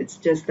forgive. It's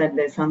just that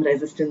there's some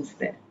resistance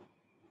there.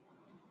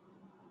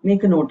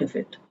 Make a note of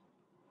it.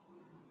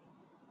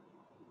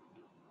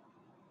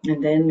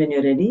 And then when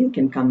you're ready, you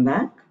can come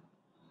back.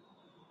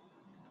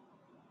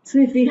 So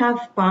if we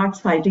have parts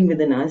fighting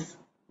within us,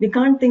 we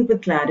can't think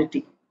with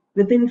clarity.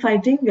 Within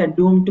fighting, we are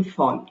doomed to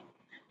fall,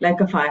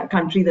 like a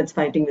country that's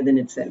fighting within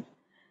itself.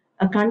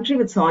 A country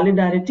with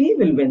solidarity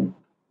will win.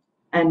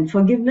 And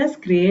forgiveness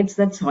creates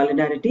that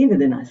solidarity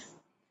within us.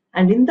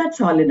 And in that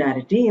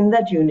solidarity, in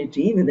that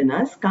unity within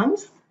us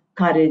comes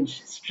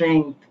courage,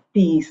 strength,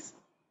 peace.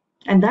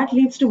 And that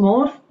leads to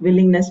more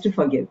willingness to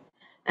forgive.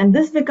 And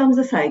this becomes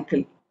a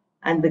cycle.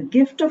 And the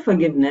gift of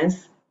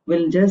forgiveness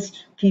will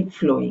just keep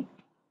flowing.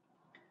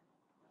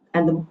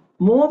 And the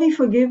more we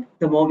forgive,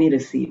 the more we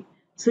receive.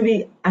 So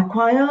we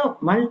acquire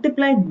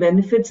multiplied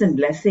benefits and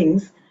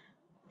blessings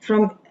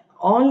from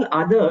all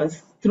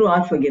others through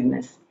our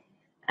forgiveness.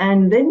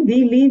 And then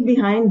we leave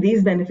behind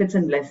these benefits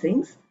and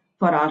blessings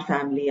for our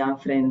family, our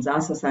friends,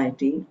 our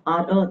society,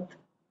 our earth.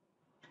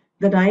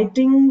 The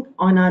writing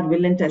on our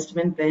will and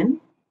testament then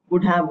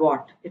would have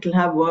what? It will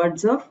have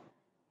words of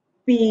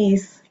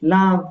peace,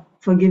 love,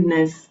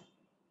 forgiveness,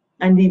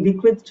 and we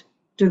bequeath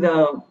to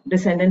the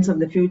descendants of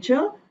the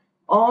future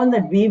all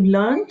that we've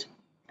learned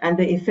and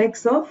the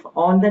effects of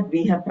all that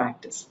we have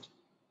practiced.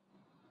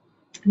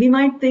 We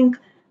might think,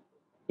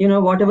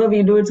 whatever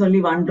we do, it's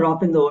only one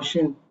drop in the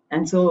ocean,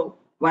 and so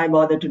why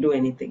bother to do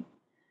anything?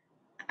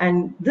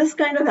 And this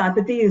kind of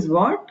apathy is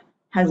what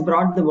has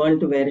brought the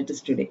world to where it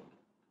is today.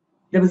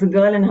 There was a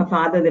girl and her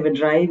father, they were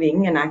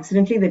driving, and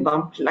accidentally they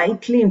bumped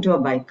lightly into a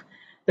bike.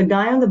 The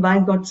guy on the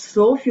bike got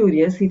so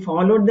furious, he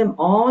followed them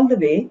all the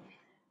way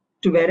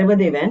to wherever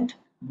they went,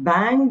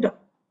 banged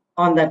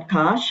on that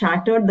car,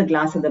 shattered the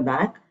glass at the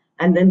back,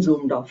 and then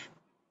zoomed off.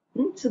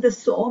 So there's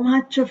so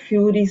much of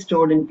fury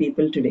stored in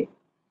people today.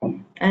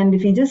 And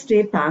if you just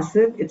stay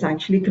passive, it's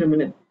actually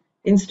criminal.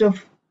 Instead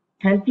of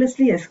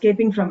helplessly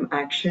escaping from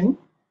action,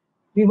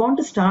 we want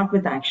to start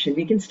with action.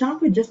 We can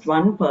start with just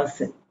one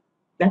person.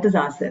 That is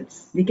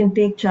ourselves. We can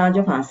take charge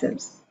of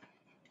ourselves.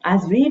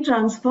 As we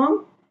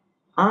transform,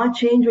 our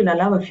change will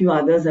allow a few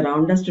others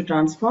around us to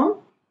transform.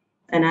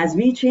 And as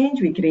we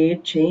change, we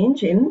create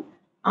change in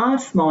our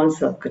small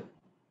circle.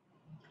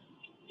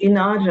 In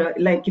our,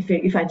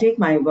 if I take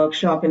my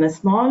workshop, in a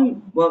small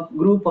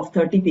group of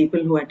 30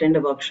 people who attend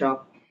a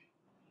workshop,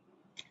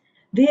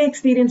 they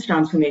experience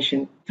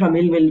transformation from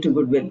ill will to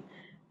goodwill.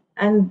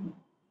 And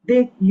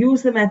they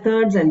use the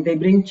methods and they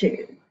bring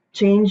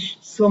change,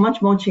 so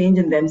much more change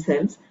in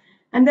themselves,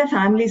 and their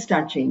families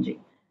start changing.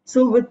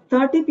 So with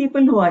 30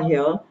 people who are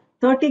here,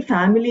 30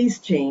 families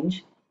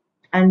change,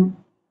 and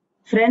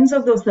friends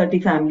of those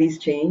 30 families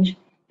change,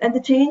 and the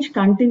change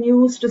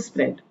continues to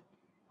spread.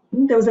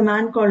 There was a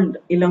man called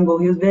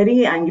Ilango. He was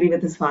very angry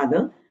with his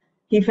father.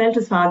 He felt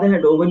his father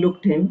had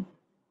overlooked him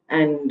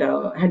and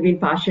had been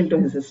partial to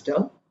his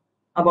sister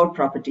about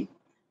property.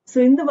 So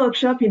in the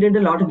workshop, he did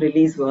a lot of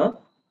release work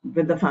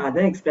with the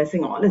father,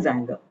 expressing all his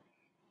anger.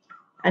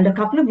 And a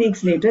couple of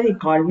weeks later, he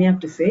called me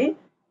up to say,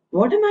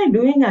 what am I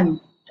doing?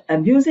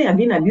 I've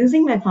been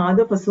abusing my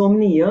father for so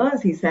many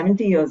years. He's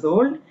 70 years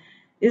old.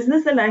 Is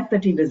this the life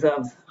that he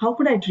deserves? How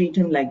could I treat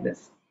him like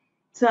this?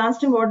 So I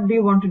asked him, what do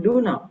you want to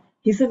do now?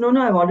 He said, no,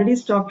 I've already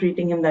stopped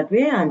treating him that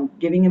way. I'm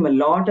giving him a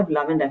lot of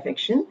love and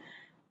affection.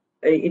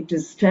 It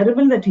is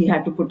terrible that he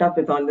had to put up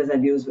with all this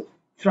abuse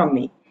from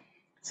me.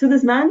 So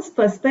this man's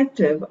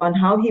perspective on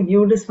how he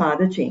viewed his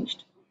father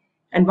changed.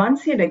 And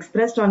once he had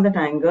expressed all that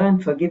anger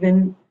and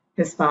forgiven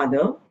his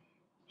father,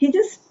 he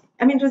just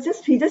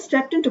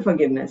stepped into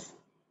forgiveness.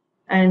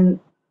 And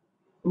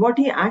what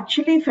he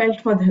actually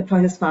felt for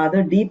his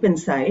father deep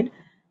inside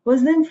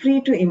was then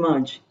free to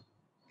emerge.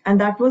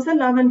 And that was the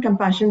love and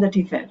compassion that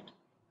he felt.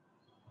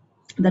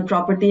 that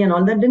property and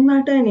all that didn't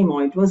matter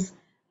anymore. It was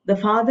the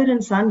father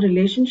and son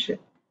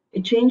relationship.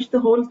 It changed the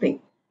whole thing.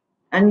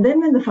 And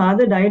then when the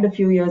father died a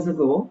few years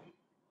ago,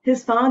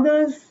 his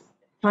father's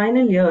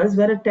final years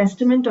were a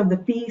testament of the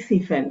peace he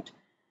felt.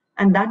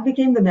 And that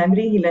became the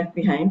memory he left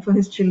behind for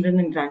his children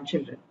and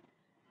grandchildren.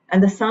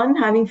 And the son,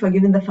 having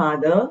forgiven the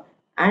father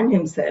and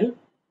himself,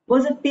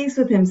 was at peace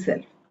with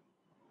himself.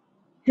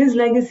 His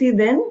legacy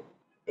then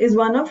is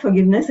one of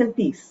forgiveness and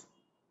peace.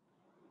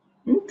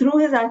 Through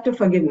his act of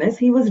forgiveness,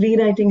 he was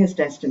rewriting his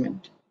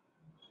testament.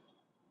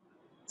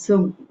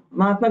 So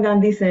Mahatma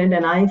Gandhi said,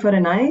 an eye for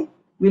an eye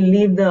will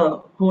leave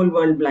the whole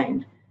world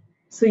blind.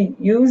 So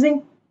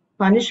using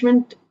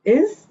punishment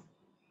is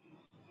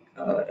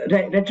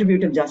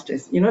retributive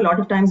justice. A lot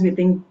of times we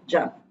think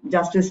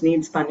justice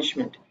needs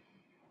punishment.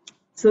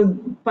 So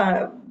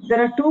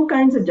there are two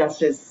kinds of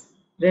justice,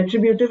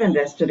 retributive and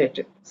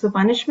restorative. So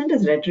punishment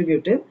is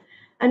retributive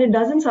and it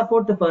doesn't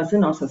support the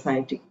person or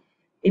society.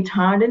 It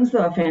hardens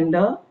the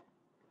offender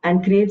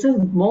and creates a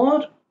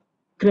more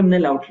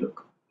criminal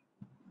outlook.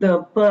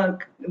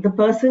 The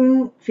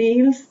person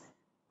feels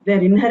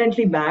they're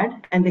inherently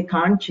bad and they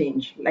can't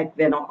change, like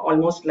they're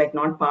almost like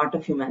not part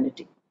of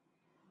humanity.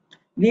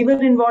 We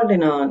were involved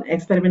in an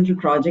experimental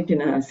project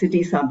in a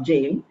city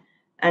sub-jail,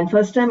 and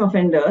first-time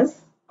offenders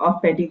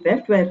of petty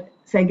theft were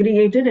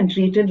segregated and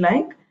treated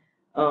like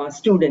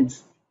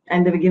students,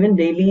 and they were given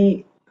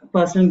daily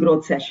personal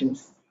growth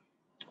sessions.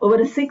 Over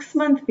a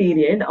 6-month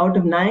period, out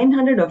of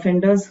 900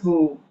 offenders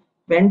who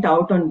went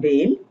out on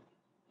bail,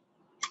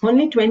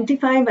 only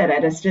 25 were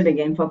arrested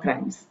again for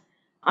crimes.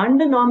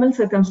 Under normal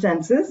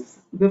circumstances,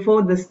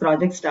 before this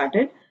project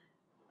started,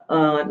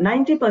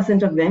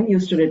 90% of them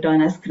used to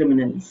return as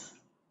criminals.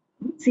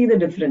 See the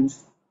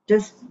difference,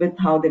 just with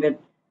how they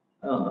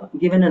were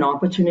given an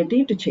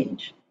opportunity to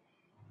change.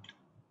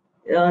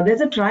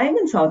 There's a tribe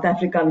in South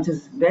Africa which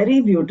is very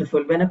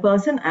beautiful. When a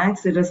person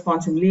acts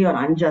irresponsibly or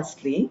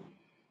unjustly,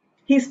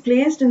 he's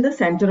placed in the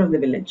center of the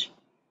village.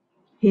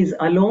 He's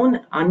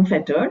alone,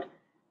 unfettered,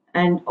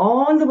 and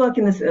all the work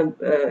in this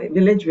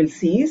village will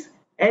cease.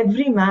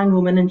 Every man,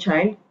 woman, and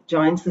child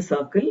joins the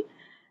circle,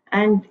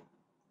 and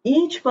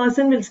each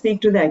person will speak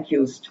to the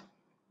accused.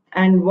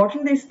 And what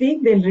will they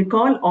speak? They'll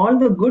recall all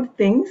the good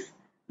things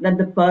that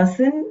the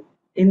person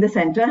in the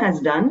center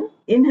has done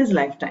in his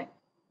lifetime.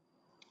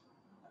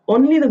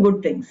 Only the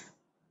good things.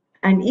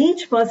 And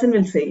each person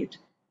will say it.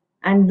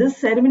 And this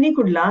ceremony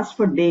could last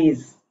for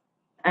days.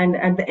 And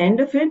at the end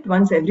of it,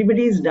 once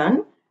everybody is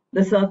done,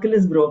 the circle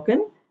is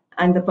broken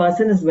and the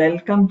person is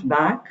welcomed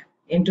back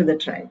into the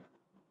tribe.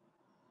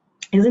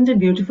 Isn't it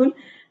beautiful?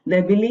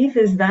 Their belief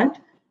is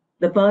that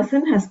the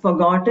person has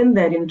forgotten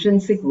their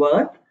intrinsic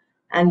worth,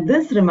 and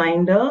this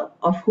reminder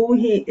of who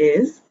he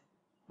is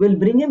will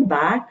bring him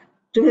back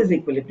to his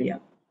equilibrium.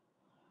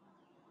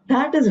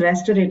 That is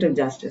restorative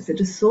justice.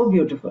 It is so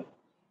beautiful.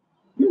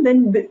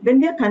 When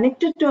we are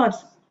connected to our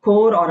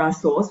core or our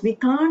source, we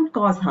can't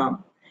cause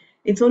harm.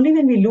 It's only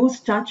when we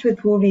lose touch with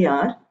who we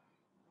are,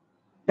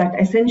 that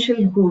essential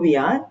who we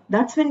are,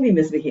 that's when we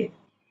misbehave.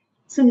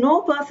 So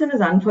no person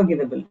is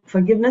unforgivable.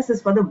 Forgiveness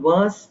is for the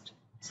worst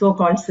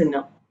so-called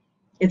sinner.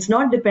 It's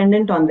not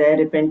dependent on their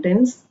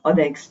repentance or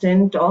the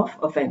extent of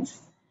offense.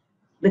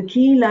 The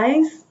key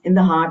lies in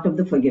the heart of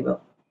the forgiver.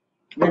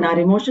 When our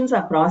emotions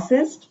are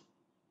processed,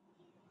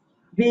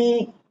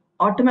 we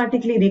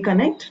automatically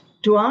reconnect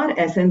to our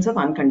essence of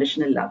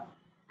unconditional love.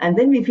 And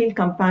then we feel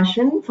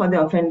compassion for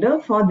the offender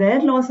for their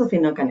loss of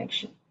inner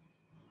connection.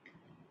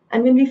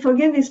 And when we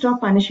forgive, we stop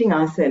punishing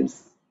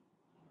ourselves.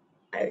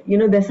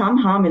 There's some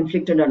harm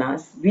inflicted on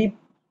us. We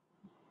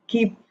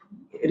keep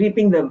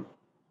reaping the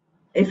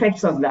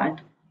effects of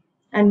that.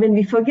 And when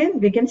we forgive,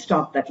 we can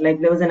stop that.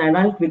 Like there was an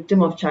adult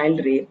victim of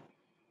child rape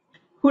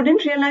who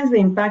didn't realize the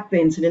impact the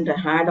incident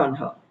had on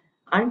her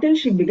until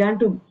she began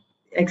to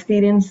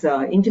experience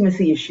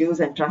intimacy issues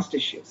and trust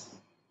issues.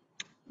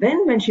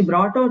 Then when she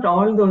brought out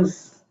all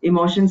those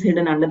emotions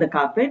hidden under the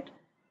carpet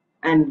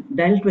and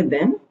dealt with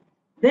them,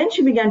 then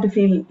she began to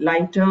feel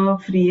lighter,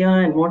 freer,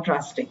 and more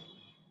trusting.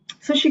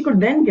 So she could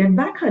then get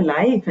back her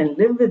life and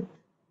live with,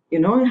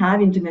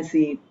 have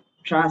intimacy,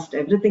 trust,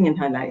 everything in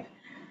her life.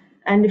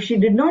 And if she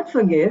did not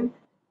forgive,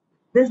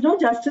 there's no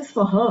justice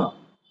for her.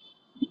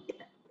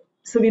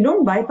 So we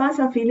don't bypass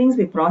our feelings,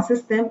 we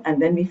process them,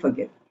 and then we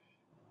forgive.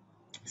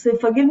 So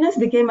if forgiveness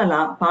became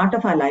a part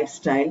of our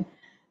lifestyle,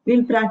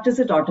 we'll practice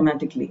it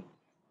automatically.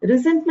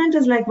 Resentment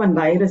is like one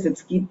virus.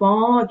 It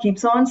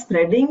keeps on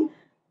spreading,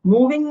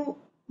 moving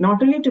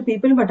not only to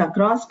people, but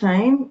across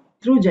time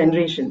through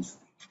generations.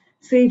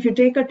 Say if you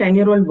take a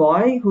 10-year-old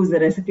boy who's the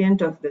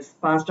recipient of this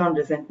passed on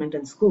resentment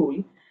in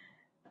school,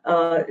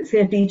 say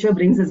a teacher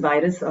brings this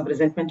virus of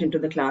resentment into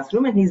the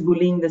classroom and he's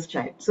bullying this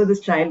child. So this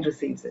child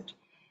receives it.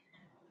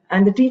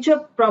 And the teacher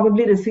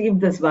probably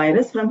received this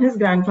virus from his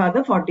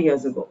grandfather 40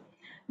 years ago.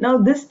 Now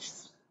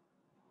this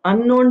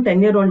unknown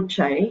 10-year-old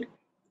child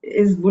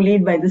is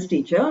bullied by this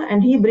teacher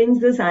and he brings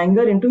this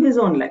anger into his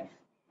own life.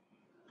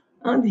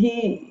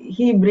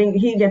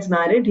 He gets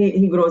married,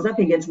 he grows up,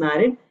 he gets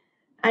married,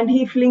 and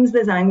he flings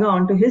this anger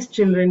onto his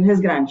children,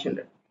 his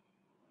grandchildren.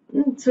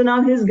 So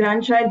now his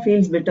grandchild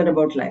feels bitter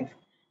about life.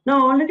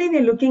 Now already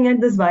we're looking at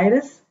this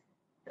virus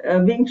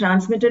being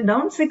transmitted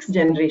down 6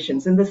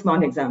 generations in this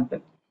small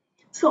example.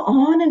 So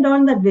on and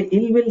on that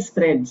ill will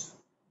spreads.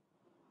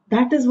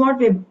 That is what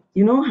we're,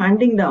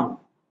 handing down.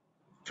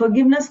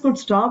 Forgiveness could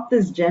stop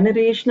this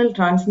generational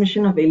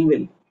transmission of ill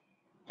will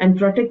and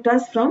protect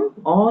us from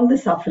all the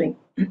suffering.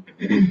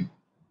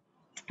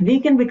 We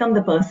can become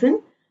the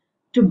person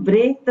to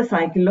break the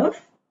cycle of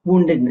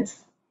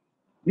woundedness.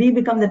 We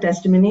become the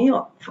testimony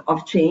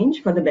of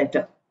change for the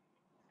better.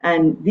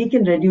 And we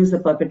can reduce the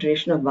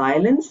perpetration of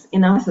violence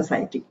in our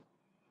society.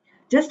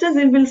 Just as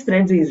ill will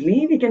spreads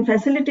easily, we can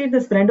facilitate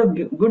the spread of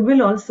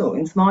goodwill also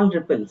in small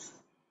ripples.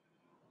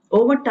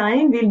 Over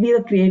time, we'll be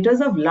the creators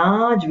of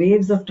large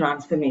waves of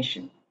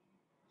transformation.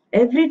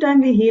 Every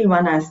time we heal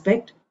one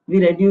aspect,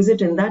 we reduce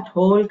it in that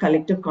whole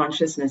collective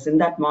consciousness, in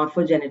that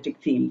morphogenetic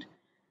field.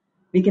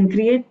 We can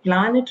create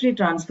planetary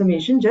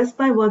transformation just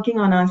by working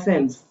on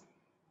ourselves,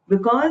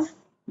 because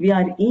we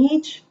are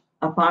each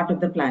a part of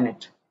the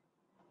planet.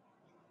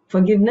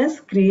 Forgiveness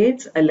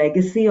creates a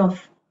legacy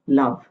of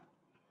love.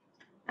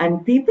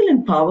 And people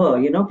in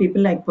power,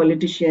 people like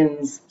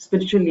politicians,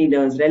 spiritual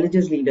leaders,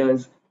 religious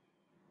leaders,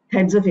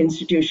 heads of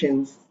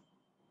institutions,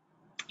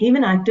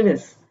 even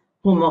activists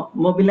who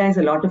mobilize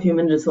a lot of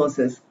human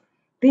resources,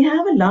 they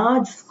have a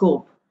large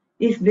scope.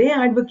 If they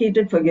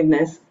advocated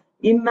forgiveness,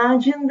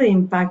 imagine the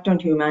impact on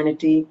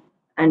humanity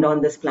and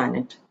on this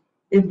planet.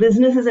 If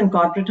businesses and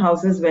corporate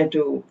houses were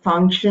to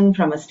function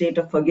from a state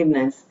of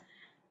forgiveness,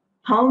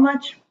 how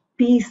much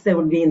peace there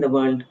would be in the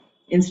world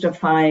instead of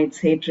fights,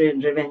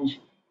 hatred, revenge.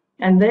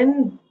 And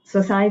then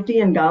society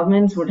and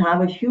governments would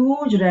have a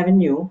huge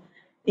revenue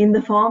in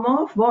the form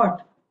of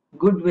what?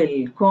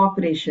 Goodwill,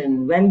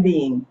 cooperation,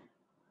 well-being,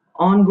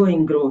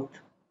 ongoing growth,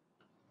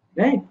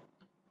 right?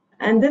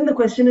 And then the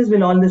question is,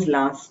 will all this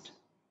last?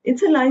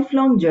 It's a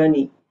lifelong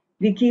journey.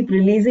 We keep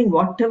releasing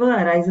whatever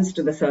arises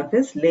to the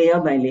surface layer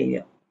by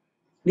layer.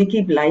 We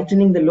keep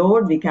lightening the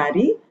load we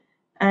carry,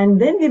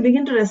 and then we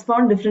begin to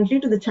respond differently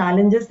to the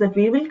challenges that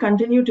we will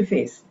continue to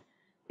face.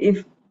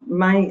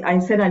 I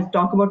said I'll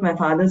talk about my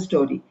father's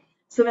story.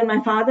 So when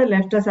my father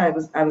left us, I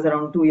was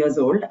around 2 years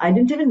old. I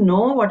didn't even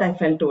know what I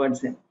felt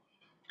towards him.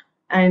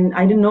 And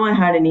I didn't know I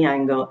had any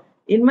anger.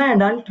 In my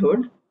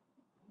adulthood,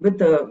 with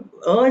the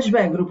urge by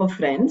a group of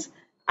friends,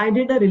 I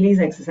did a release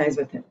exercise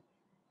with him.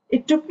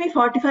 It took me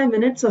 45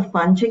 minutes of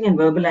punching and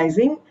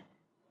verbalizing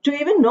to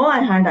even know I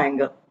had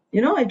anger.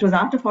 It was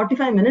after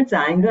 45 minutes,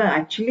 anger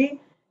actually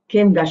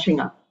came gushing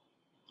up.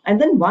 And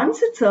then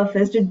once it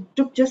surfaced, it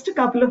took just a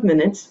couple of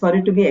minutes for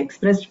it to be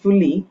expressed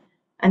fully.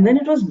 And then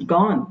it was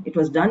gone. It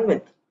was done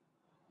with.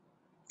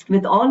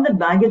 With all the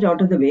baggage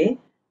out of the way,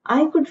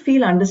 I could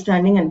feel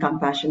understanding and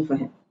compassion for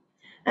him.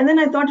 And then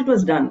I thought it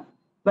was done.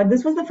 But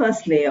this was the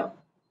first layer.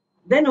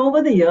 Then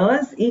over the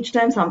years, each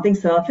time something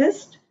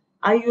surfaced,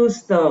 I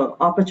used the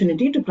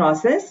opportunity to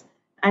process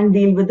and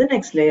deal with the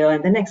next layer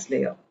and the next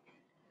layer.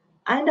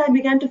 And I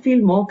began to feel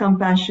more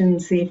compassion,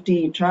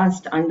 safety,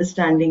 trust,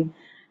 understanding,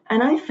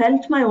 and I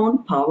felt my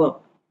own power.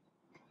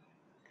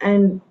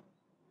 And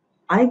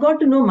I got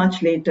to know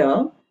much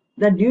later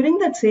that during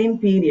that same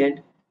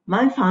period,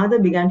 my father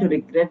began to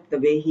regret the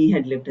way he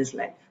had lived his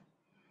life.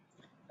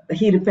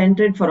 He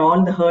repented for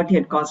all the hurt he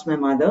had caused my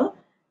mother,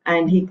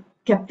 and he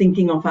kept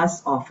thinking of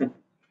us often.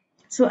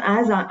 So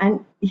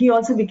and he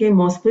also became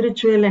more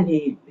spiritual, and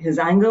his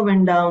anger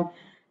went down,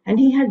 and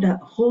he had a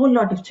whole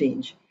lot of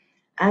change.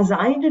 As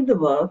I did the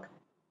work,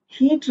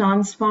 he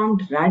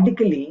transformed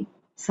radically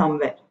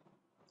somewhere.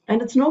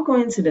 And it's no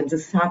coincidence,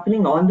 it's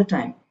happening all the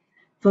time.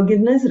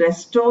 Forgiveness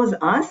restores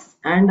us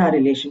and our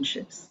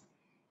relationships.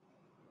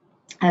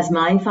 As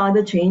my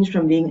father changed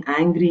from being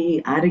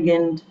angry,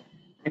 arrogant,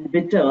 and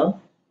bitter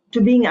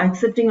to being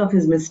accepting of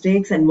his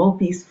mistakes and more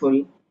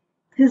peaceful,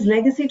 his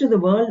legacy to the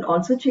world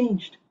also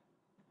changed.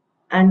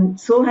 And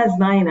so has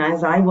mine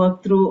as I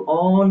work through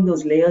all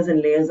those layers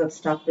and layers of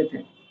stuff with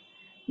him.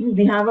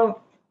 We have a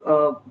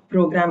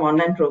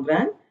online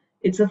program.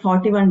 It's a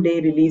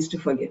 41-day release to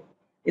forgive.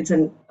 It's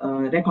a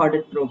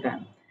recorded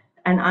program.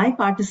 And I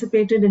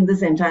participated in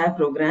this entire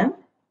program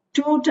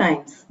 2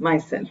 times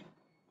myself.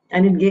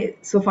 And it gave,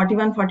 so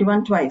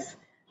 41 twice.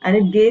 And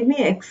it gave me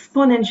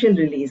exponential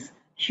release,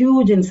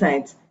 huge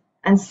insights,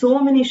 and so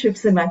many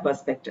shifts in my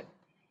perspective.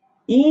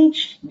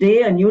 Each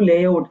day a new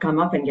layer would come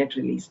up and get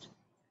released.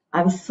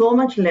 I was so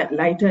much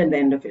lighter at the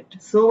end of it.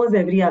 So was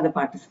every other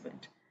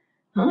participant.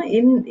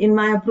 In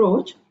my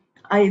approach,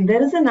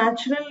 there is a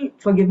natural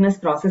forgiveness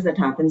process that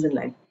happens in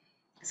life.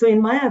 So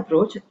in my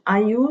approach, I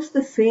use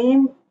the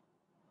same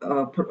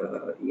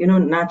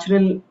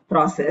natural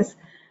process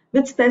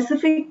with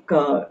specific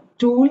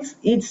tools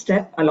each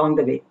step along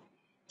the way.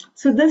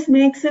 So this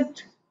makes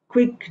it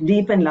quick,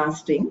 deep, and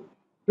lasting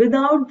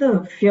without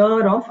the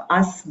fear of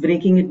us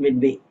breaking it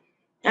midway.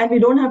 And we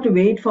don't have to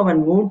wait for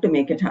one mood to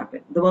make it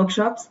happen. The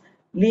workshops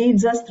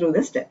leads us through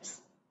the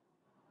steps.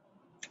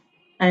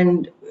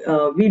 And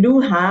we do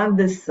have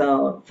this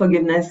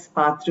Forgiveness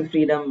Path to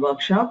Freedom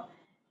workshop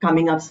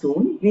coming up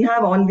soon. We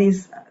have all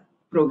these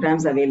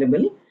programs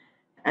available.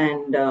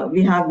 And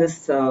we have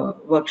this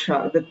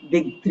workshop, the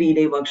big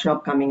 3-day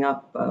workshop coming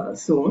up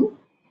soon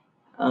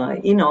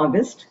in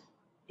August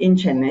in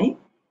Chennai.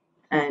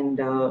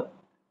 And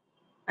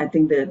I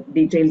think the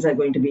details are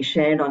going to be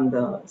shared on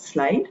the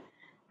slide.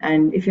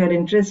 And if you're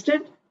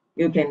interested,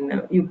 you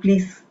can, you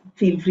please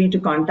feel free to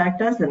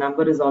contact us. The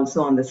number is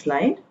also on the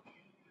slide.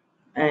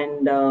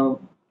 And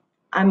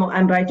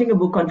I'm writing a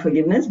book on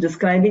forgiveness,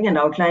 describing and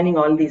outlining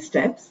all these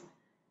steps.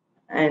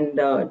 And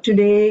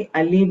today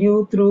I'll lead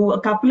you through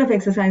a couple of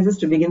exercises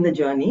to begin the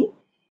journey.